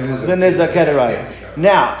nizak. The nizak had a right.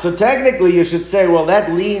 Now, so technically, you should say, well,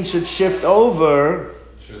 that lien should shift over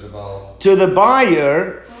to the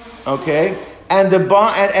buyer, okay? And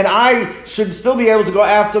and I should still be able to go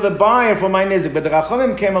after the buyer for my nizak. But the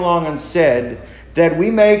Rachamim came along and said that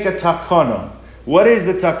we make a takana. What is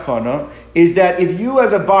the takana? Is that if you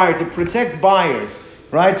as a buyer, to protect buyers,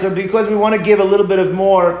 right? So because we want to give a little bit of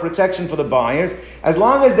more protection for the buyers, as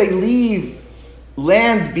long as they leave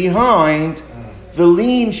land behind, the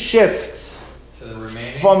lien shifts for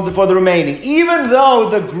the remaining. Even though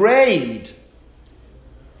the grade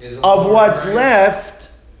of what's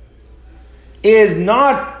left is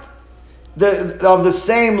not of the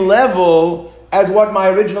same level as what my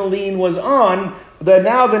original lien was on,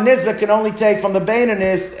 now the nizak can only take from the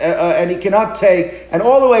Beinanis, and he cannot take, and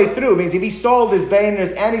all the way through. It means if he sold his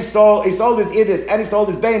Beinanis, and he sold his Idis, and he sold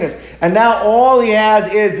his Beinanis, and now all he has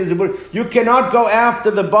is the Zebur. You cannot go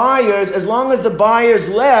after the buyers as long as the buyers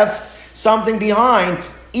left something behind.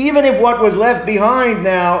 Even if what was left behind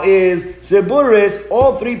now is Zeburis,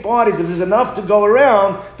 all three parties, if there's enough to go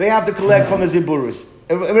around, they have to collect from the Zeburis.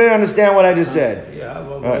 Everybody understand what I just said? Yeah,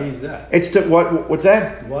 well, why is that? It's to what's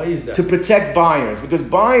that? Why is that? To protect buyers, because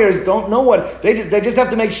buyers don't know what they just have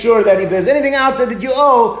to make sure that if there's anything out there that you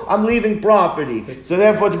owe, I'm leaving property. So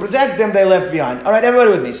therefore, to protect them, they left behind. All right,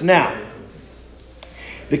 everybody with me. So now,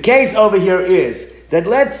 the case over here is that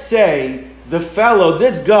let's say the fellow,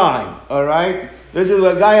 this guy, all right, this is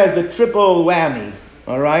a guy has the triple whammy,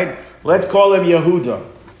 all right. Let's call him Yehuda.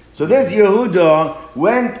 So this Yehuda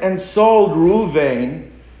went and sold Ruvain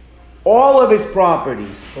all of his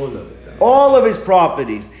properties. All of his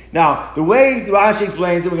properties. Now, the way Rashi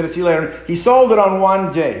explains it, we're going to see later, he sold it on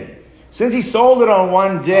one day. Since he sold it on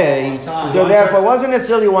one day, so therefore it wasn't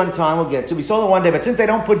necessarily one time, we'll get to. He sold it one day, but since they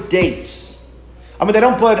don't put dates, they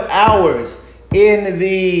don't put hours in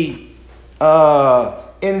the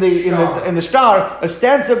star,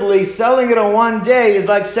 ostensibly selling it on one day is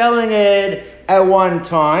like selling it at one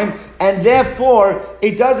time, and therefore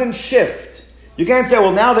it doesn't shift. You can't say,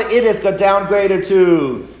 well, now the idis got downgraded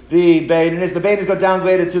to the beinunis got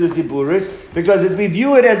downgraded to the ziburis, because we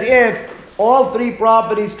view it as if all three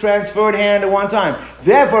properties transferred hand at one time.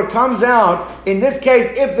 Therefore, it comes out, in this case,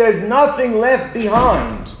 if there's nothing left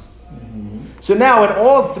behind. So now when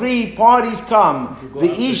all three parties come,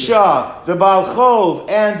 the Isha, the Baal Chov,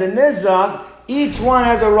 and the Nizak, each one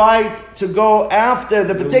has a right to go after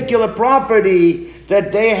the particular property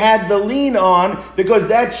that they had the lien on, because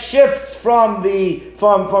that shifts from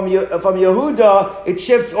Yehuda, it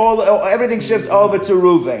shifts everything shifts over to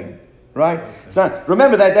Reuven. Right? So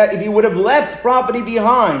remember that if you would have left property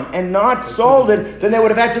behind and not sold it, then they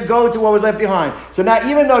would have had to go to what was left behind. So now,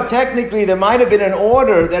 even though technically there might have been an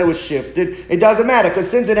order that it was shifted, it doesn't matter, because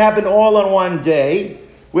since it happened all on one day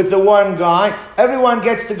with the one guy, everyone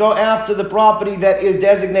gets to go after the property that is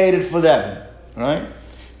designated for them. Right?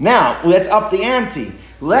 Now, let's up the ante.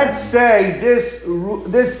 Let's say this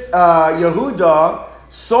Yehuda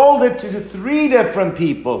sold it to three different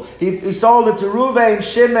people. He sold it to Reuven,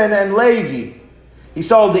 Shimon, and Levi. He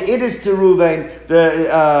sold the Idis to Reuven, the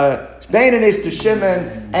Beinunis to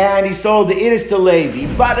Shimon, and he sold the Idis to Levi.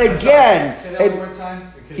 But again,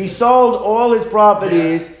 he sold all his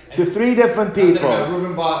properties to three different people.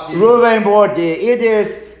 Reuven bought the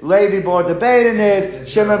Idis, Levi bought the Beinunis,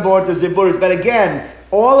 Shimon bought the Ziburis. But again,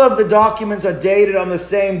 all of the documents are dated on the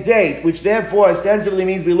same date, which therefore ostensibly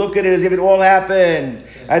means we look at it as if it all happened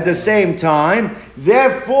at the same time.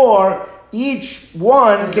 Therefore, each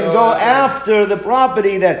one can go after the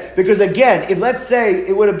property because again, if let's say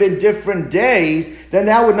it would have been different days, then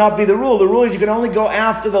that would not be the rule. The rule is you can only go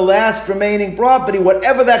after the last remaining property,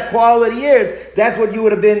 whatever that quality is, that's what you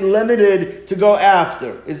would have been limited to go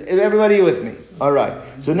after. Is everybody with me? All right.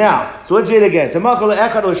 So let's read it again. As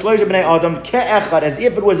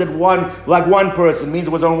if it was at one person, means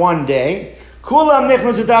it was on one day. They all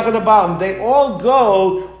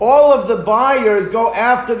of the buyers go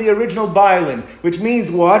after the original Bailim, which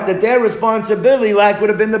means what? That their responsibility, would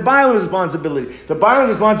have been the Bailim's responsibility. The Bailim's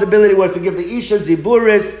responsibility was to give the Isha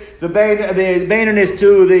Ziburis, the Beinunis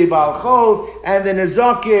to the Baal Chov, and the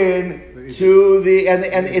Nezakin to the, and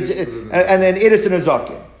then it is to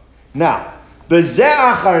Nezakin. Now,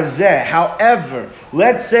 however,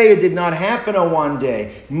 let's say it did not happen on one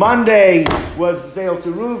day. Monday was the sale to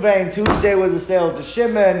Reuven, Tuesday was the sale to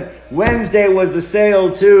Shimon, Wednesday was the sale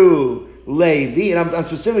to Levi, and I'm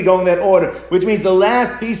specifically going in that order, which means the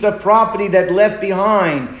last piece of property that left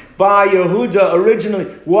behind by Yehuda originally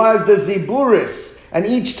was the Ziburis. And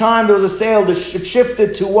each time there was a sale, it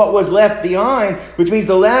shifted to what was left behind, which means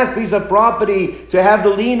the last piece of property to have the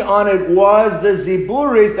lien on it was the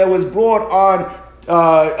Ziburis that was brought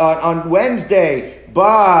on Wednesday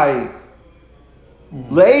by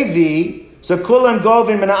Levi. So Kulan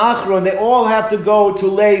Govin Menachron, and they all have to go to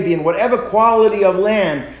Levi, and whatever quality of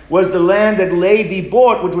land was the land that Levi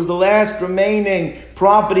bought, which was the last remaining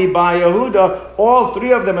property by Yehuda, all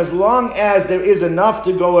three of them, as long as there is enough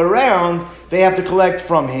to go around, they have to collect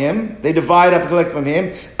from him. They divide up and collect from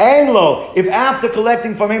him. And if after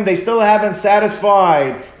collecting from him they still haven't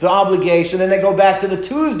satisfied the obligation, then they go back to the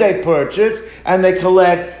Tuesday purchase and they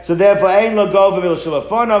collect. So therefore, and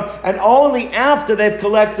only after they've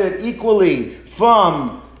collected equally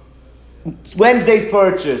from Wednesday's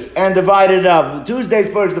purchase and divided up, Tuesday's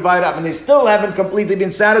purchase divided up, and they still haven't completely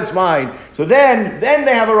been satisfied. So then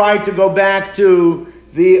they have a right to go back to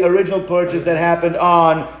the original purchase that happened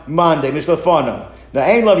on Monday, Mishlafono. Now,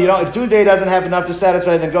 if Tuesday doesn't have enough to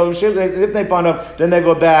satisfy, then go if they pon up, then they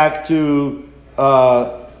go back to.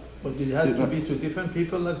 But it has to be to different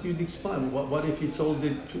people, as you'd explain. What if he sold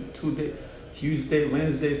it to Tuesday,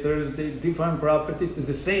 Wednesday, Thursday, different properties to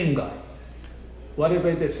the same guy? What if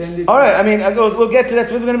they send it? All right, we'll get to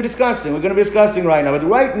that. We're going to be discussing. We're going to be discussing right now. But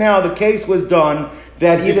right now, the case was done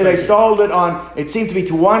that either they sold it it seemed to be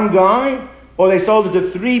to one guy, or they sold it to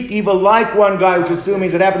three people like one guy, which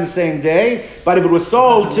assumes it happened the same day. But if it was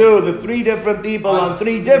sold to the three different people on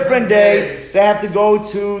 3 different days, they have to go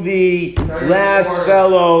to the last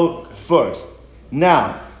fellow first.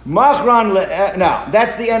 Now,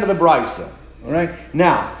 that's the end of the brisa. All right?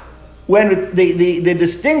 Now, when the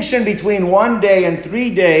distinction between 1 day and 3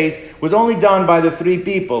 days was only done by the 3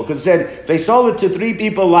 people, because it said they sold it to 3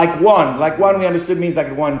 people like one we understood means like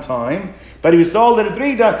at one time. But if you sold it at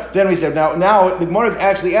 3, then we said now the Gemara is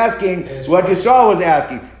actually asking what Yisrael was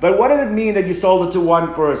asking. But what does it mean that you sold it to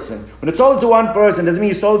one person? When it's sold it to one person, does it mean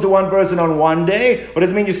you sold it to one person on 1 day, or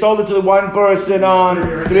does it mean you sold it to the one person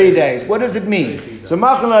on 3 days? What does it mean? So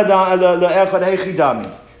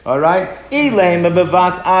All right?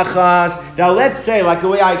 Now let's say, like the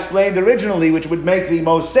way I explained originally, which would make the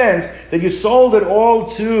most sense, that you sold it all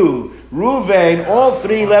to Ruvain, all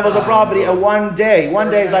three levels of property at one day. One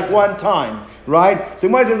day is like one time. Right? So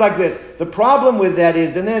Gemara says like this. The problem with that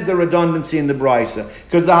is then there's a redundancy in the brisa.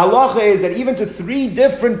 Because the halacha is that even to three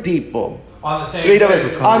different people, on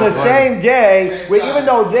the same day, where even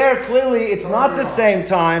though there clearly it's not the same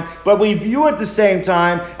time, but we view it the same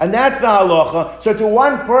time, and that's the halacha. So to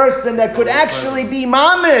one person that could actually be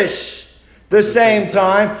mamish the same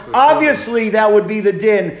time, obviously that would be the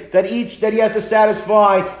din that he has to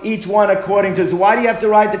satisfy each one according to. So why do you have to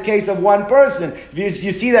write the case of one person? If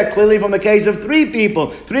you see that clearly from the case of three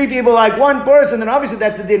people like one person, then obviously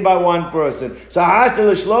that's the din by one person. So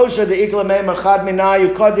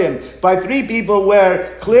by three people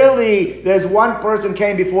where clearly there's one person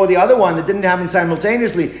came before the other one that didn't happen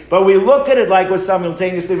simultaneously, but we look at it like it was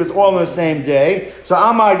simultaneously, it was all on the same day. So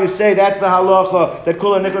Amar, you say that's the halacha that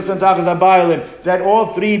kula nikras tachas abayim, that all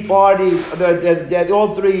three parties, that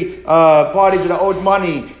all three parties that are owed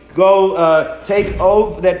money go take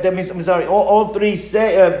over. That means, I'm sorry, all three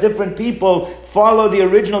different people follow the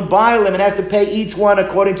original Bailim and has to pay each one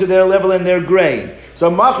according to their level and their grade. So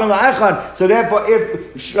Machan la'echan. So therefore,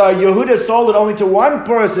 if Yehuda sold it only to one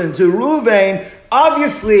person, to Ruvain,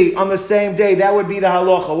 obviously on the same day, that would be the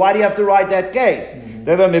halacha. Why do you have to write that case?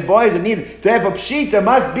 Therefore, Pshita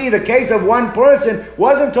must be the case of one person.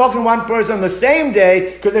 Wasn't talking one person on the same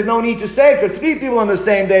day, because there's no need to say, because three people on the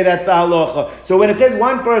same day, that's the halacha. So when it says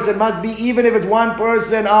one person, must be even if it's one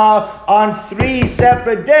person on three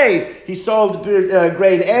separate days. He sold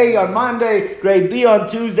grade A on Monday, grade B on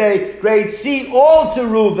Tuesday, grade C all to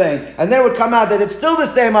Ruvain. And then it would come out that it's still the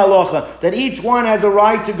same halacha, that each one has a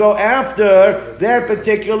right to go after their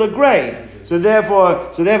particular grade. So therefore,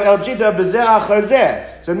 el pshita b'zeh achar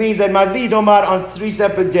zeh. So it means that it must be tomar on three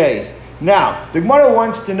separate days. Now, the Gemara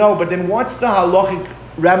wants to know, but then what's the halachic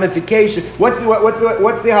ramification? What is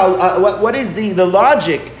the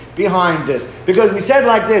logic behind this? Because we said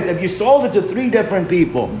like this: if you sold it to three different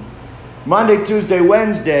people, Monday, Tuesday,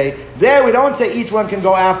 Wednesday, there we don't say each one can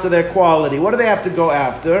go after their quality. What do they have to go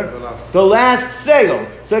after? The last sale.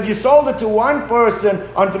 So if you sold it to one person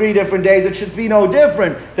on three different days, it should be no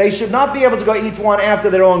different. They should not be able to go each one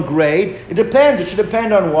after their own grade. It depends. It should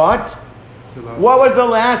depend on what? What was the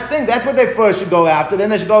last thing? That's what they first should go after. Then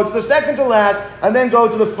they should go to the second to last, and then go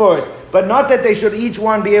to the first. But not that they should each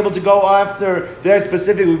one be able to go after their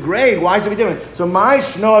specific grade. Why should it be different? So my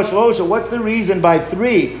shno shlosha, what's the reason by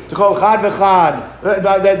three to call chad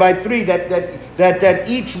v'chad? By three that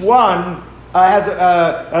each one has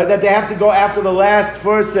that they have to go after the last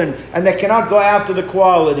person and they cannot go after the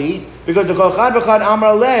quality, because the kol chad v'chad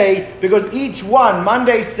amar lei, because each one,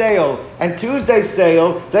 Monday's sale and Tuesday's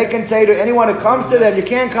sale, they can say to anyone who comes to them, you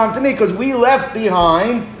can't come to me because we left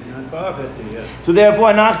behind. So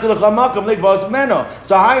therefore, so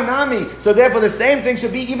therefore the same thing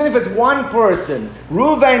should be, even if it's one person.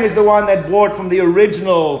 Ruvain is the one that bought from the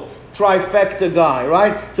original trifecta guy,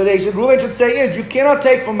 right? So Ruvain should say you cannot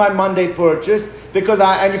take from my Monday purchase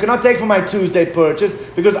and you cannot take from my Tuesday purchase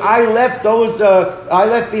because I left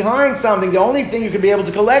behind something. The only thing you could be able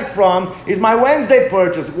to collect from is my Wednesday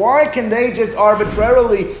purchase. Why can they just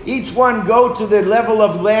arbitrarily each one go to the level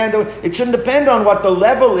of land? It shouldn't depend on what the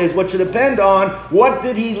level is. What should depend on what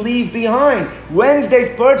did he leave behind? Wednesday's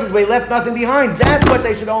purchase where he left nothing behind. That's what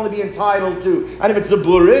they should only be entitled to. And if it's a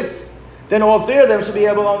buris, then all three of them should be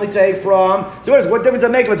able to only take from. So what difference does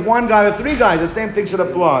it make if it's one guy or three guys? The same thing should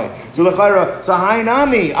apply. So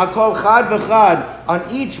hainami, akol chad v'chad, on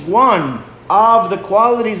each one of the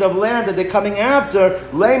qualities of land that they're coming after,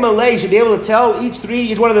 lei should be able to tell each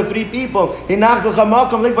one of the three people,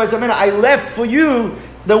 I left for you,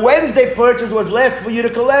 the Wednesday purchase was left for you to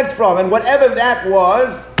collect from, and whatever that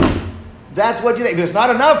was, that's what you think. If there's not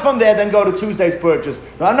enough from there, then go to Tuesday's purchase.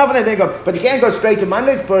 Not enough from there, then go. But you can't go straight to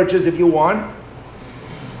Monday's purchase if you want.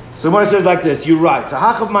 So what it says like this, you're right.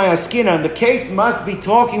 And the case must be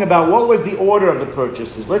talking about what was the order of the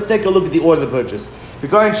purchases. Let's take a look at the order of the purchase.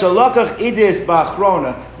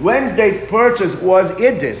 Wednesday's purchase was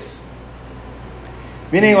idis.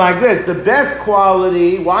 Meaning like this, the best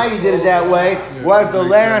quality, why he did it that way, was the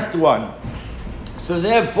last one. So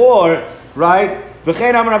therefore, right, now,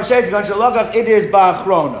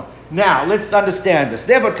 let's understand this.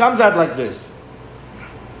 Therefore, it comes out like this.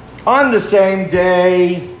 On the same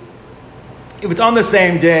day, if it's on the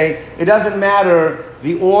same day, it doesn't matter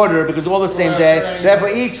the order because it's all the same day. Therefore,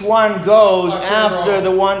 each one goes after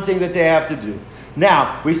the one thing that they have to do.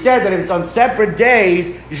 Now, we said that if it's on separate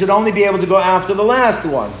days, you should only be able to go after the last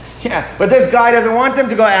one. Yeah, but this guy doesn't want them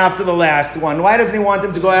to go after the last one. Why doesn't he want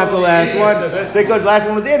them to go after the last one? Because the last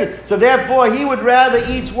one was the Idis. So therefore, he would rather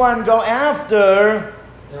each one go after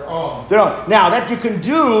their own. Now, that you can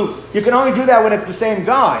only do that when it's the same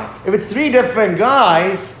guy. If it's three different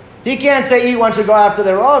guys, he can't say each one should go after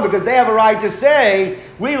their own because they have a right to say,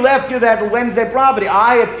 we left you that Wednesday property.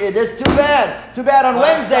 It is too bad. Too bad on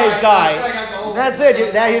Wednesday's guy. That's it.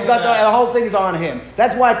 He's got the whole thing's on him.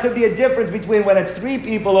 That's why it could be a difference between when it's three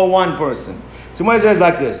people or one person. So Gemara says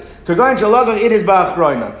like this. So Gemara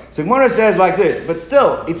says like this, but it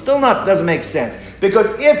still doesn't make sense. Because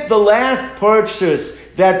if the last purchase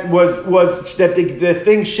that was that the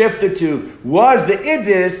thing shifted to was the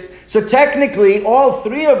Idis, so technically all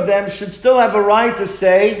three of them should still have a right to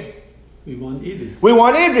say, we want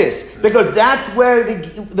Idis. Because that's where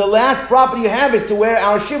the last property you have is to where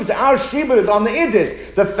our Shibud. So our Shibud is on the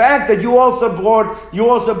Idis. The fact that you also bought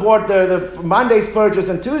the Monday's purchase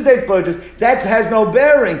and Tuesday's purchase, that has no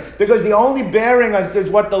bearing. Because the only bearing is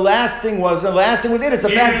what the last thing was. The last thing was Idis.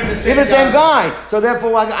 Even the same guy. So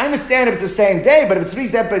therefore, I understand if it's the same day, but if it's 3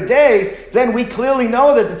 separate days, then we clearly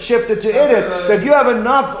know that it shifted to Idis. So if you have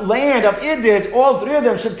enough land of Idis, all three of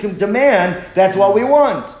them should demand, that's what we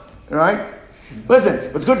want. Right?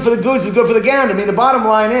 Listen, what's good for the goose is good for the gander. I mean, the bottom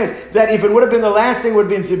line is that if it would have been the last thing would have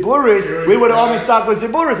been Ziburis, we would have all been stuck with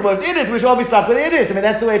Ziburis. Well, it's Idis, we should all be stuck with Idis. I mean,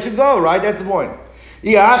 that's the way it should go, right? That's the point.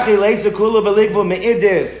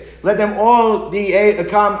 Let them all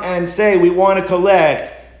come and say, we want to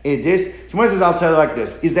collect Idis. So what says, I'll tell you like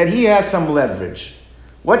this, is that he has some leverage.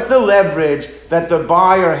 What's the leverage that the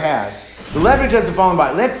buyer has? The leverage has the following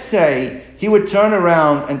buyer. Let's say he would turn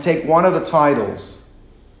around and take one of the titles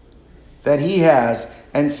that he has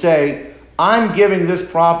and say, I'm giving this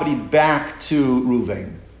property back to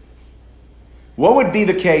Reuven. What would be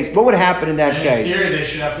the case? What would happen in that case? In theory, they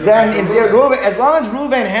should have to Reuven, as long as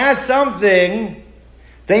Reuven has something,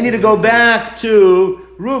 they need to go back to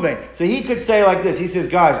Reuven. So he could say like this. He says,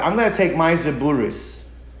 guys, I'm going to take my Zeburis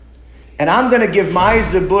and I'm going to give my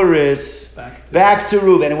Zeburis back to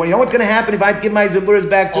Reuven. And you know what's going to happen if I give my Zeburis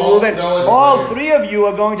back to Reuven? All three of you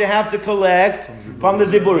are going to have to collect from the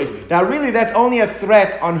Zeburis. Now, really, that's only a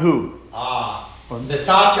threat on who? The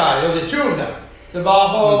top guy, or the two of them. The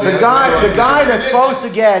guy that's supposed to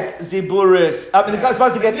get Zeburis, the guy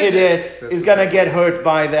supposed to get Idis is going to get hurt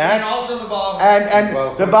by that. And also the Baal And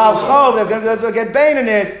the Baal Chov that's going to get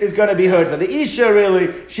Beinanis is going to be hurt. But the Isha,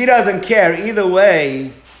 really, she doesn't care. Either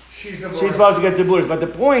way, she's supposed to get Zeburis. But the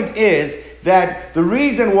point is that the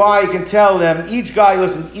reason why you can tell them, each guy,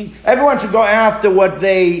 listen, everyone should go after what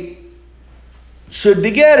they should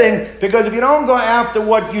be getting, because if you don't go after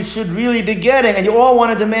what you should really be getting and you all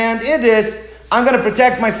want to demand Idis, I'm going to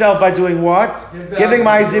protect myself by doing what? Giving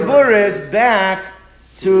my Zeburis back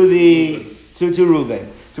to Reuven.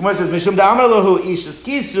 So when it says, Mishum da'amar lahu ishas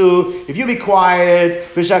kisu, if you be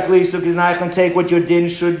quiet, v'shaklisu k'naychem, take what your din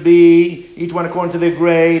should be, each one according to their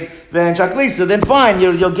grade, then shaklisu, then fine,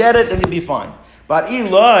 you'll get it and you'll be fine. But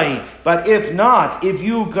if not, if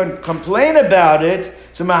you can complain about it,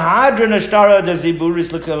 so mahadra nashtara da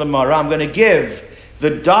ziburis l'kalamara, I'm going to give the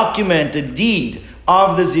document, the deed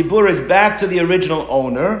of the ziburis back to the original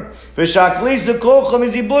owner, and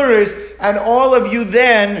all of you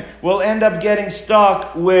then will end up getting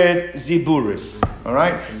stuck with ziburis. All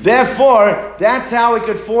right. Therefore, that's how we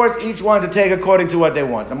could force each one to take according to what they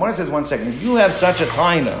want. Now, Mona says, 1 second. If you have such a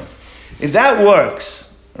taina, if that works,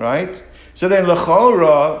 right? So then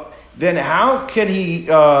lechora, then how can he?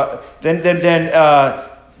 Then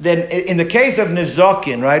in the case of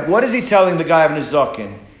nizokin, right? What is he telling the guy of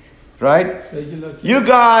nizokin? Right? You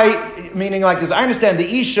guy, meaning like this, I understand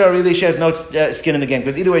the Isha really, she has no skin in the game,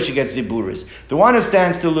 because either way she gets Ziburis. The one who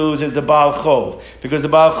stands to lose is the Baal Chov, because the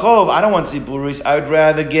Baal Chov, I don't want Ziburis, I would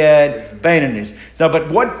rather get Beinanis. No, but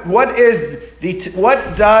what does the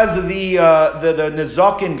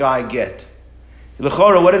Nizokin guy get?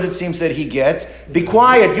 L'chora, what does it seem that he gets? Be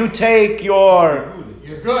quiet, you take your...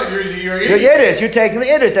 You're good. You're Idis. You're taking the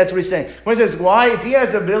Idis. That's what he's saying. When he says, why? If he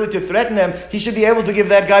has the ability to threaten them, he should be able to give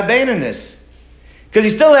that guy Beinanis. Because he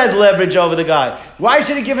still has leverage over the guy. Why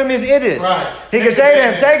should he give him his Idis? Right. He could say to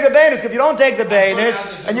him, take the Beinanis. If you don't take the Beinanis,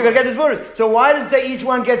 and you're going to get this Buris. So why does it say each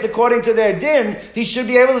one gets according to their din? He should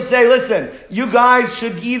be able to say, listen, you guys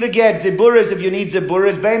should either get Ziburis if you need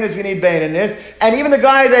Ziburis, Beinanis if you need Beinanis, and even the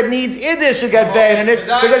guy that needs Idis should get Beinanis,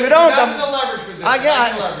 because if you don't...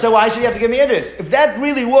 So why should he have to give me Idis? If that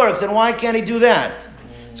really works, then why can't he do that?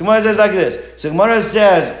 So Gemara says like this. So Gemara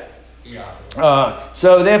says...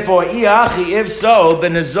 so therefore, if so,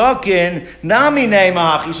 benazokin nami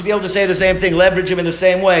neimachi, you should be able to say the same thing, leverage him in the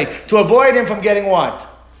same way to avoid him from getting what?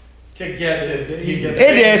 To get it.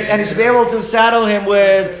 Idis, and he should be able to saddle him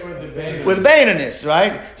with Baininus,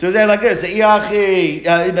 right? So it's like this.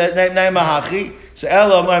 So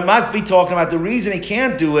Ella must be talking about the reason he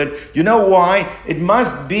can't do it. You know why? It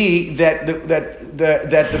must be that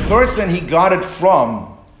the person he got it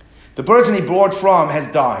from, the person he bought from, has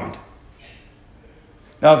died.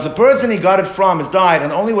 Now, if the person he got it from has died,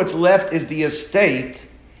 and only what's left is the estate,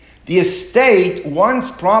 once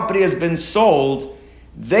property has been sold,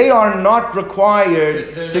 they are not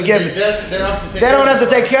required to give. They don't have to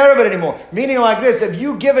take care of it anymore. Meaning like this: if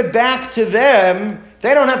you give it back to them,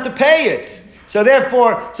 they don't have to pay it. So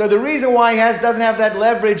therefore, the reason why he doesn't have that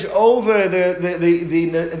leverage over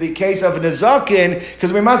the case of Nezakin,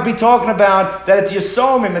 because we must be talking about that it's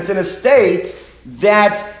Yisomim, it's an estate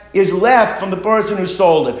that is left from the person who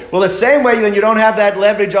sold it. Well, the same way then you don't have that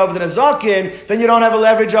leverage over the Nezakin, then you don't have a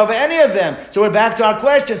leverage over any of them. So we're back to our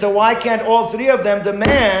question. So why can't all three of them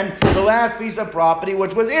demand the last piece of property,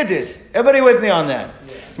 which was Idis? Everybody with me on that?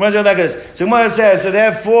 So Gemara says, so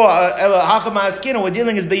therefore, we're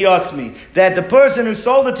dealing is biyasmi, that the person who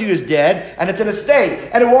sold it to you is dead, and it's an estate,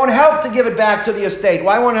 and it won't help to give it back to the estate.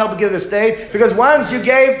 Why won't it help to give the estate? Because once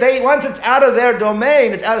it's out of their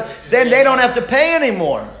domain, then they don't have to pay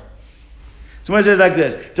anymore. So Gemara says like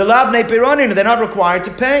this: Delabnei pironin, they're not required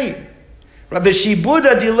to pay. Rabbi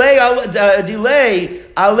Shibuda delay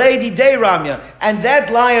alei day ramya, and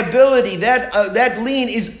that liability, that lien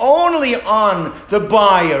is only on the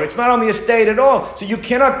buyer. It's not on the estate at all. So you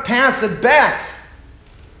cannot pass it back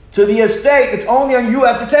to the estate. It's only on you.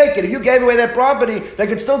 Have to take it. If you gave away that property, they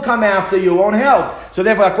could still come after you. It won't help. So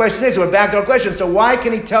therefore, our question is: we're back to our question. So why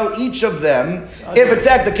can he tell each of them, if it's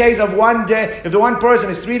like the case of one day, if the one person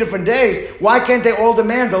is 3 different days, why can't they all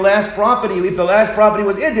demand the last property? If the last property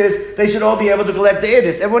was Idis, they should all be able to collect the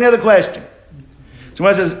Idis. Everyone other question. So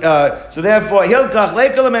one says, so therefore, so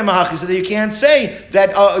that you can't say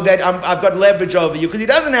that I've got leverage over you, because he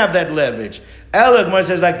doesn't have that leverage. Gemara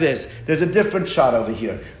says like this: there's a different shot over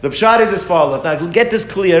here. The shot is as follows. Now, get this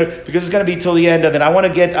clear, because it's going to be till the end of it.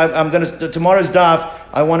 Tomorrow's daf,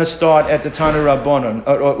 I want to start at the Tana Rabbanon,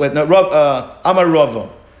 Amar Rava.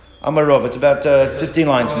 It's about 15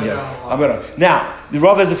 lines from here. Now, the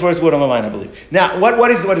Rava is the first word on the line, I believe. Now, what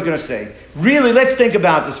is going to say? Really, let's think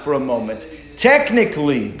about this for a moment.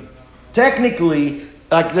 Technically,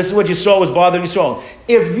 like this is what Yisrael was bothering Yisrael.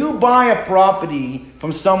 If you buy a property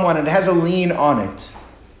from someone and it has a lien on it,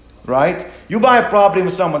 right? You buy a property from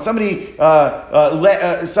someone. Somebody lent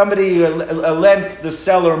the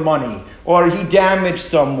seller money, or he damaged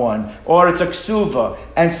someone, or it's a ksuva,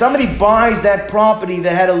 and somebody buys that property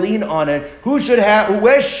that had a lien on it.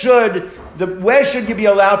 Where should you be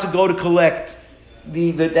allowed to go to collect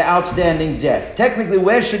the outstanding debt? Technically,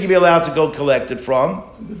 where should you be allowed to go collect it from?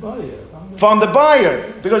 The buyer. From the buyer,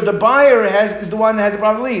 because the buyer is the one that has the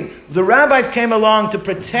proper lien. The rabbis came along to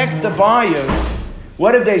protect the buyers.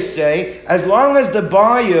 What did they say? As long as the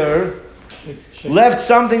buyer left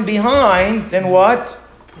something behind, then what?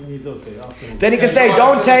 He's okay. Then he can say,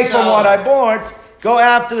 "Don't take from what I bought. Go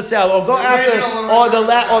after the sale, or go after, or the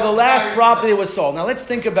last property that was sold." Now let's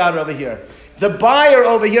think about it over here. The buyer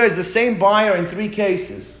over here is the same buyer in 3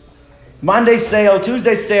 cases. Monday's sale,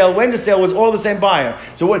 Tuesday's sale, Wednesday's sale was all the same buyer.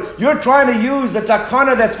 So what you're trying to use the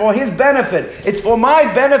takana that's for his benefit. It's for my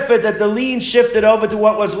benefit that the lien shifted over to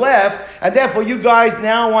what was left, and therefore you guys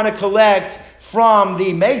now want to collect from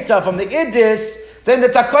the Meita, from the Idis, then the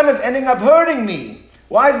takana is ending up hurting me.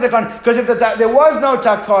 Why is it takana? Because if there was no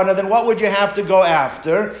takana, then what would you have to go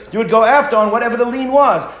after? You would go after on whatever the lien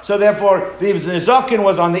was. So therefore, the Nizakin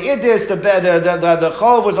was on the Idis, the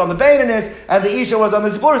Chov was on the Baininus, and the Isha was on the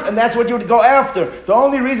Ziburis, and that's what you would go after. The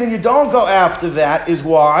only reason you don't go after that is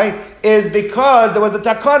why? Is because there was a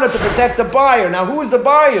takana to protect the buyer. Now, who is the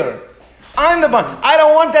buyer? I'm the buyer. I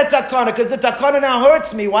don't want that takana, because the takana now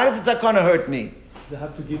hurts me. Why does the takana hurt me? They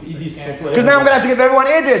have to give Idis. Because now I'm going to have to give everyone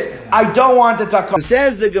Idis. I don't want the takana.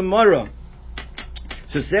 Says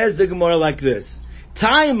the Gemara like this.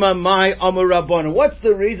 Taima my Amar Rabbana. What's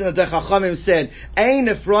the reason that the Chachamim said, Ein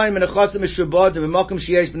Ephraim and Echasim Eshubadim and Makom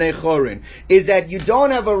Sheyesh B'nei Chorin? Is that you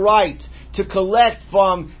don't have a right to collect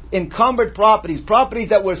from encumbered properties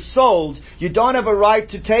that were sold. You don't have a right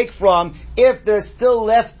to take from if they're still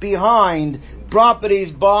left behind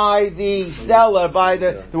properties by the seller,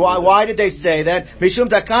 why did they say that? Mishum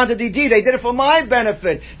takanta didi, they did it for my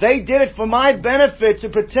benefit. They did it for my benefit to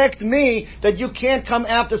protect me, that you can't come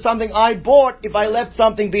after something I bought if I left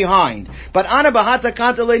something behind. But ana bahata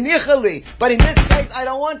kanta le'nichali. But in this case, I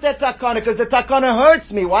don't want that takana, because the takana hurts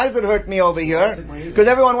me. Why does it hurt me over here? Because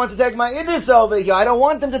everyone wants to take my idis over here. I don't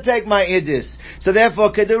want them to take my idis. So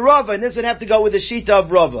therefore, Kedu Rava, and this would have to go with the Shita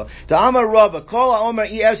of Rava. The Amar Rava, Kol Omer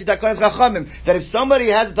Ieshi Takanas Chachamim, that if somebody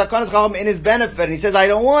has a Takanas Chachamim in his benefit, and he says, I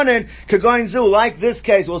don't want it, Kagoin Zu, like this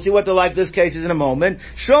case, we'll see what the like this case is in a moment,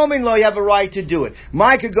 Shomin Lo, you have a right to do it.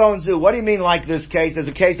 My Kagoin Zu, what do you mean like this case? There's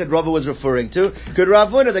a case that Rava was referring to. Could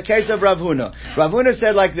Ravuna, the case of Ravuna. Ravuna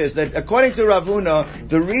said like this, that according to Ravuna,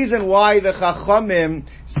 the reason why the Chachamim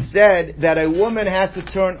said that a woman has to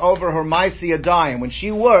turn over her Maisi Adayim. When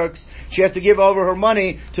she works, she has to give over her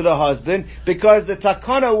money to the husband, because the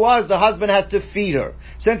takana was the husband has to feed her.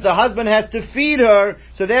 Since the husband has to feed her,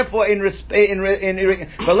 so therefore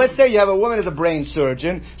but let's say you have a woman as a brain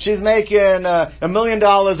surgeon, she's making $1 million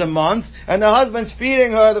a month, and the husband's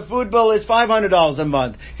feeding her, the food bill is $500 a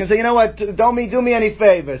month. You can say, you know what, don't do me any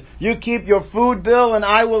favors. You keep your food bill and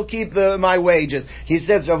I will keep my wages. He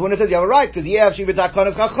says, Ravuna says, you have a right, because she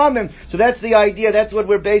b'takanas chachamim. So that's the idea, that's what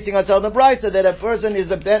we're basing ourselves on the Brisa, that a person is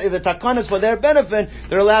the takanas for their benefit,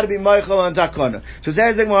 they're allowed to be moichel on takana. So it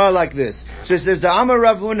says the Gemara like this. So it says, the Amar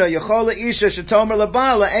Ravuna, Yechola Isha Shetomer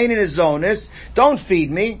Labala, Ein in his zonis, don't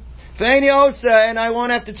feed me. And I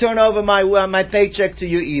won't have to turn over my paycheck to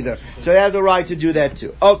you either. So he has a right to do that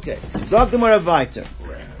too. Okay. So the Gemara weiter.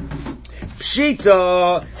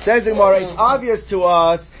 Pshita, says the Gemara, it's obvious to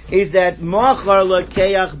us is that machar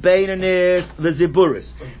lekeach beinanis v'ziburis.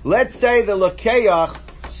 Let's say the lekeach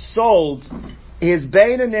sold his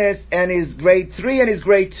beinanis and his grade 3 and his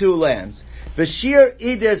grade 2 lands. V'shir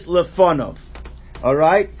idis lefonov.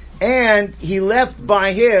 Alright? And he left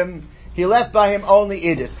by him only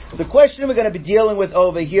idis. The question we're going to be dealing with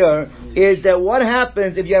over here is that what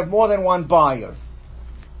happens if you have more than one buyer?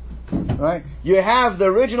 Right? You have the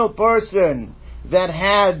original person that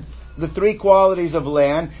had the 3 qualities of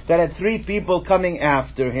land, that had 3 people coming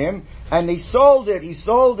after him, and he sold it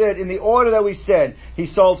in the order that we said. He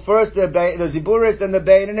sold first the Ziburis, then the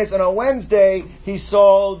Beinanis, and on Wednesday he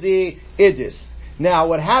sold the Idis. Now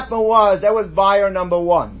what happened was, that was buyer number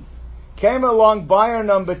 1. Came along buyer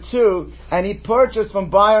number 2, and he purchased from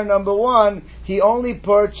buyer number 1, he only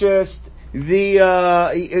purchased the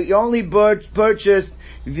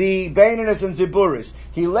Beinanis and Ziburis.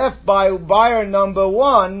 He left by buyer number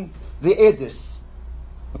 1 the Idis.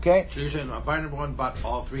 Okay? So you're saying buyer number 1 bought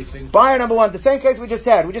all 3 things? Buyer number 1, the same case we just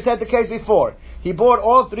had. We just had the case before. He bought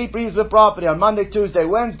all 3 pieces of property on Monday, Tuesday,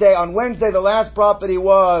 Wednesday. On Wednesday, the last property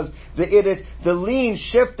was the Idis. The lien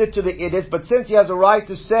shifted to the Idis, but since he has a right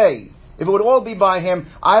to say, if it would all be by him,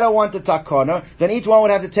 I don't want the takana, then each one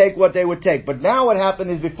would have to take what they would take. But now what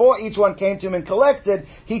happened is, before each one came to him and collected,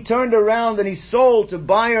 he turned around and he sold to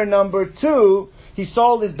buyer number 2, he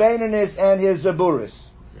sold his Beinanis and his Zaburis.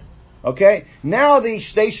 Okay? Now they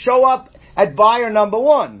show up at buyer number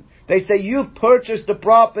 1. They say, you purchased the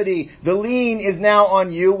property, the lien is now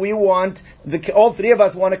on you, all 3 of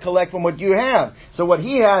us want to collect from what you have. So what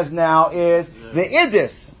he has now is the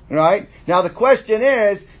Idis, right? Now the question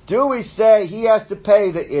is, do we say he has to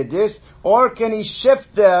pay the Idis, or can he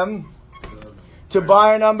shift them to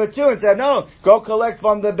buyer number 2 and say, no, go collect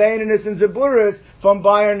from the Beinanis and Zaburis from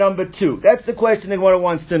buyer number 2? That's the question the Gemara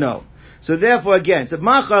wants to know. So therefore, again, so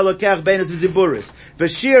machar lokach beinanis v'ziburis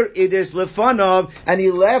v'shir idis lefanov, and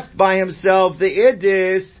he left by himself the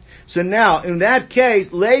idis. So now, in that case,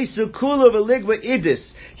 leisu kulu v'ligva idis.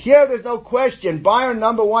 Here, there's no question. Buyer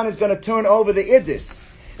number 1 is going to turn over the idis,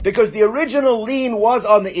 because the original lien was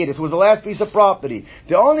on the idis. It was the last piece of property.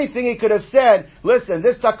 The only thing he could have said, listen,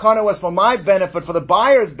 this takana was for my benefit, for the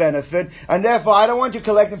buyer's benefit, and therefore I don't want you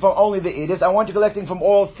collecting from only the idis, I want you collecting from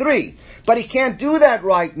all 3. But he can't do that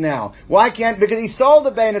right now. Why can't? Because he sold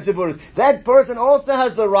the Beinas Ziburis. That person also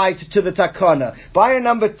has the right to the takana. Buyer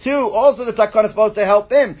number 2, also the takana is supposed to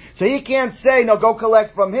help him. So he can't say, no, go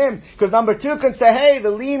collect from him, because number 2 can say, hey,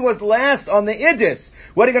 the lien was last on the idis.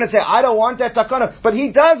 What are you going to say? I don't want that takana. But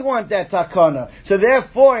he does want that takana. So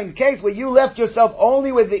therefore, in the case where you left yourself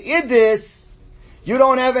only with the idis, you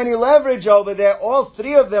don't have any leverage over there. All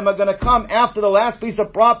 3 of them are going to come after the last piece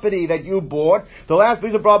of property that you bought. The last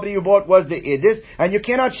piece of property you bought was the idis, and you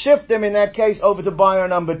cannot shift them in that case over to buyer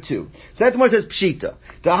number 2. So that's what it says pshita.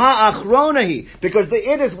 Because the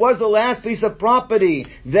idis was the last piece of property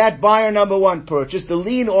that buyer number 1 purchased. The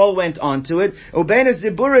lien all went onto it.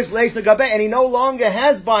 And he no longer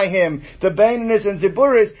has by him the Beinanis and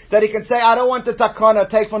Ziburis that he can say, I don't want the takana,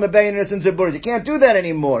 take from the Beinanis and Ziburis. He can't do that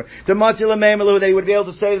anymore. The Matzila Memelu, they would be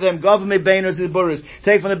able to say to them, government Beinas and Ziburis,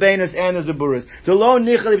 take from the Beinas and the Ziburis. The lo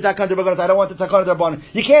nichal if takana derbanan, I don't want the takana derbanan.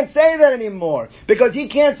 You can't say that anymore, because he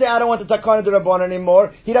can't say I don't want the takana derbanan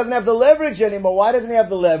anymore. He doesn't have the leverage anymore. Why doesn't he have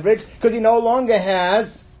the leverage? Because he no longer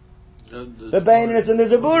has the Beinas and the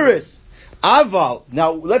Ziburis. Aval.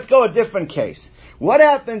 Now let's go a different case. What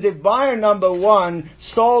happens if buyer number 1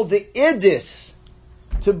 sold the idis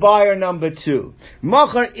to buyer number 2?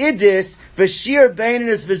 Machar idis v'shir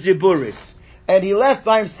beininus v'ziburis. And he left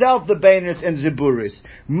by himself the beininus and ziburis.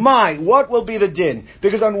 What will be the din?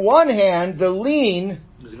 Because on one hand, the lien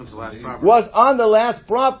was on the last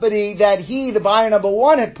property that the buyer number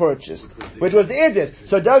 1 had purchased, which was the idis.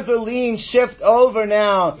 So does the lien shift over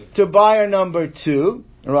now to buyer number 2,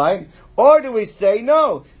 right? Or do we say,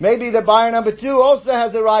 no, maybe the buyer number 2 also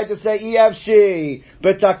has the right to say, EFC,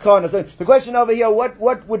 betakona. So the question over here, what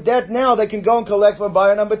would that now, they can go and collect from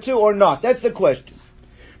buyer number 2 or not? That's the question.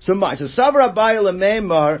 So Savra Buyer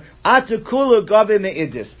Lememar, Atukulu Gavi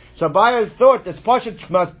Me'idis. So buyer thought that Pashut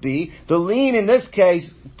must be, the lien in this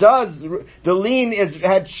case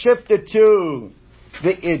had shifted to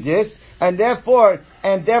the idis, and therefore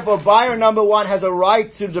buyer number 1 has a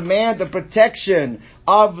right to demand the protection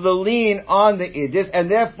of the lien on the idis, and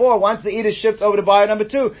therefore once the idis shifts over to buyer number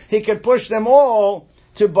 2, he can push them all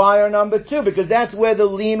to buyer number 2, because that's where the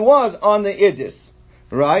lien was on the idis,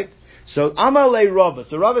 right? So Amalei Rava.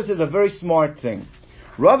 So Rava says a very smart thing.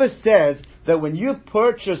 Rava says that when you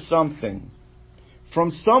purchase something from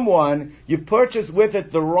someone, you purchase with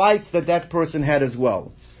it the rights that person had as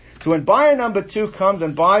well. So when buyer number 2 comes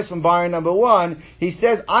and buys from buyer number 1, he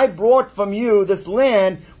says, I brought from you this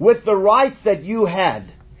land with the rights that you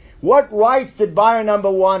had. What rights did buyer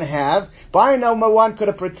number 1 have? Buyer number 1 could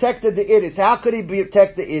have protected the idis. How could he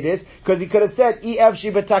protect the idis? Because he could have said,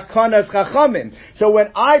 EFC betakanas chachamim. So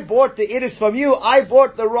when I bought the idis from you, I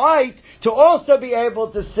bought the right to also be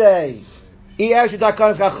able to say, EFC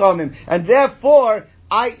betakanas chachamim. And therefore,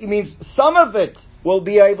 it means some of it will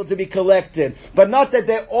be able to be collected, but not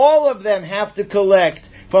that all of them have to collect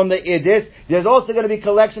from the idis. There's also going to be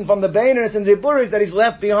collection from the beininus and ziburis that is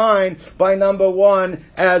left behind by number 1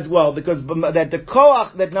 as well, because that the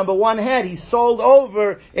koach that number 1 had, he sold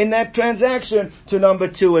over in that transaction to number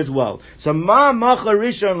 2 as well. So ma machar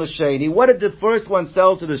rishon l'sheni. What did the first one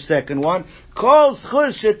sell to the second one? Kol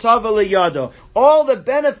schus shetava liyado. All the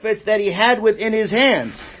benefits that he had within his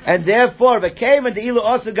hands. And therefore, if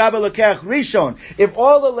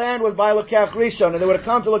all the land was by Lekach Rishon, and they would have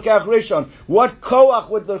come to Lekach Rishon, what koach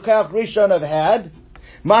would Lekach Rishon have had?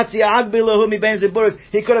 He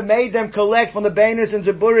could have made them collect from the beininus and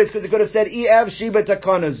ziburis, because he could have said, Ev Shiba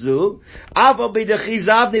Takanazu. Aval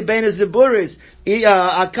b'dechizavni beininus ziburis.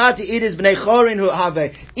 Akati idis b'nei chorin hu have.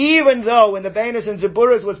 Even though when the beininus and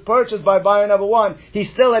ziburis was purchased by buyer number 1, he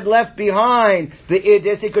still had left behind the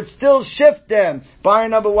idis. He could still shift them. Buyer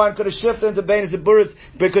number 1 could have shifted them to beininus and ziburis,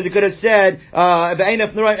 because he could have said,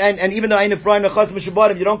 and even though you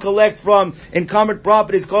don't collect from encumbered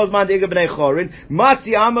properties, calls man diga b'nei chorin.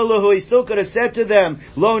 He still could have said to them,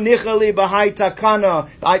 Lo nichali b'hai takana,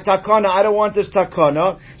 I don't want this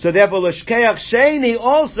takana. So therefore, l'shkeach sheni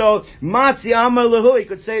also, matzi amalahu, he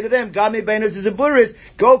could say to them, Gami beinus ziburis,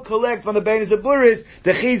 go collect from the beinus ziburis,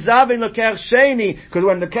 the chizavin l'keach sheni, because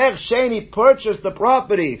when the keach sheni purchased the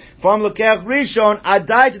property from l'keach rishon,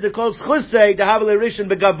 adai to the kol schusei, the havale rishon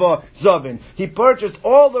begavo zavin. He purchased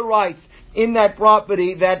all the rights in that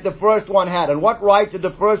property that the first one had. And what right did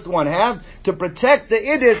the first one have? To protect the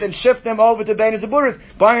idis and shift them over to beinus ziburis.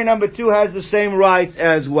 Buyer number 2 has the same rights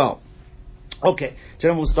as well. Okay,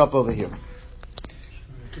 gentlemen, we'll stop over here.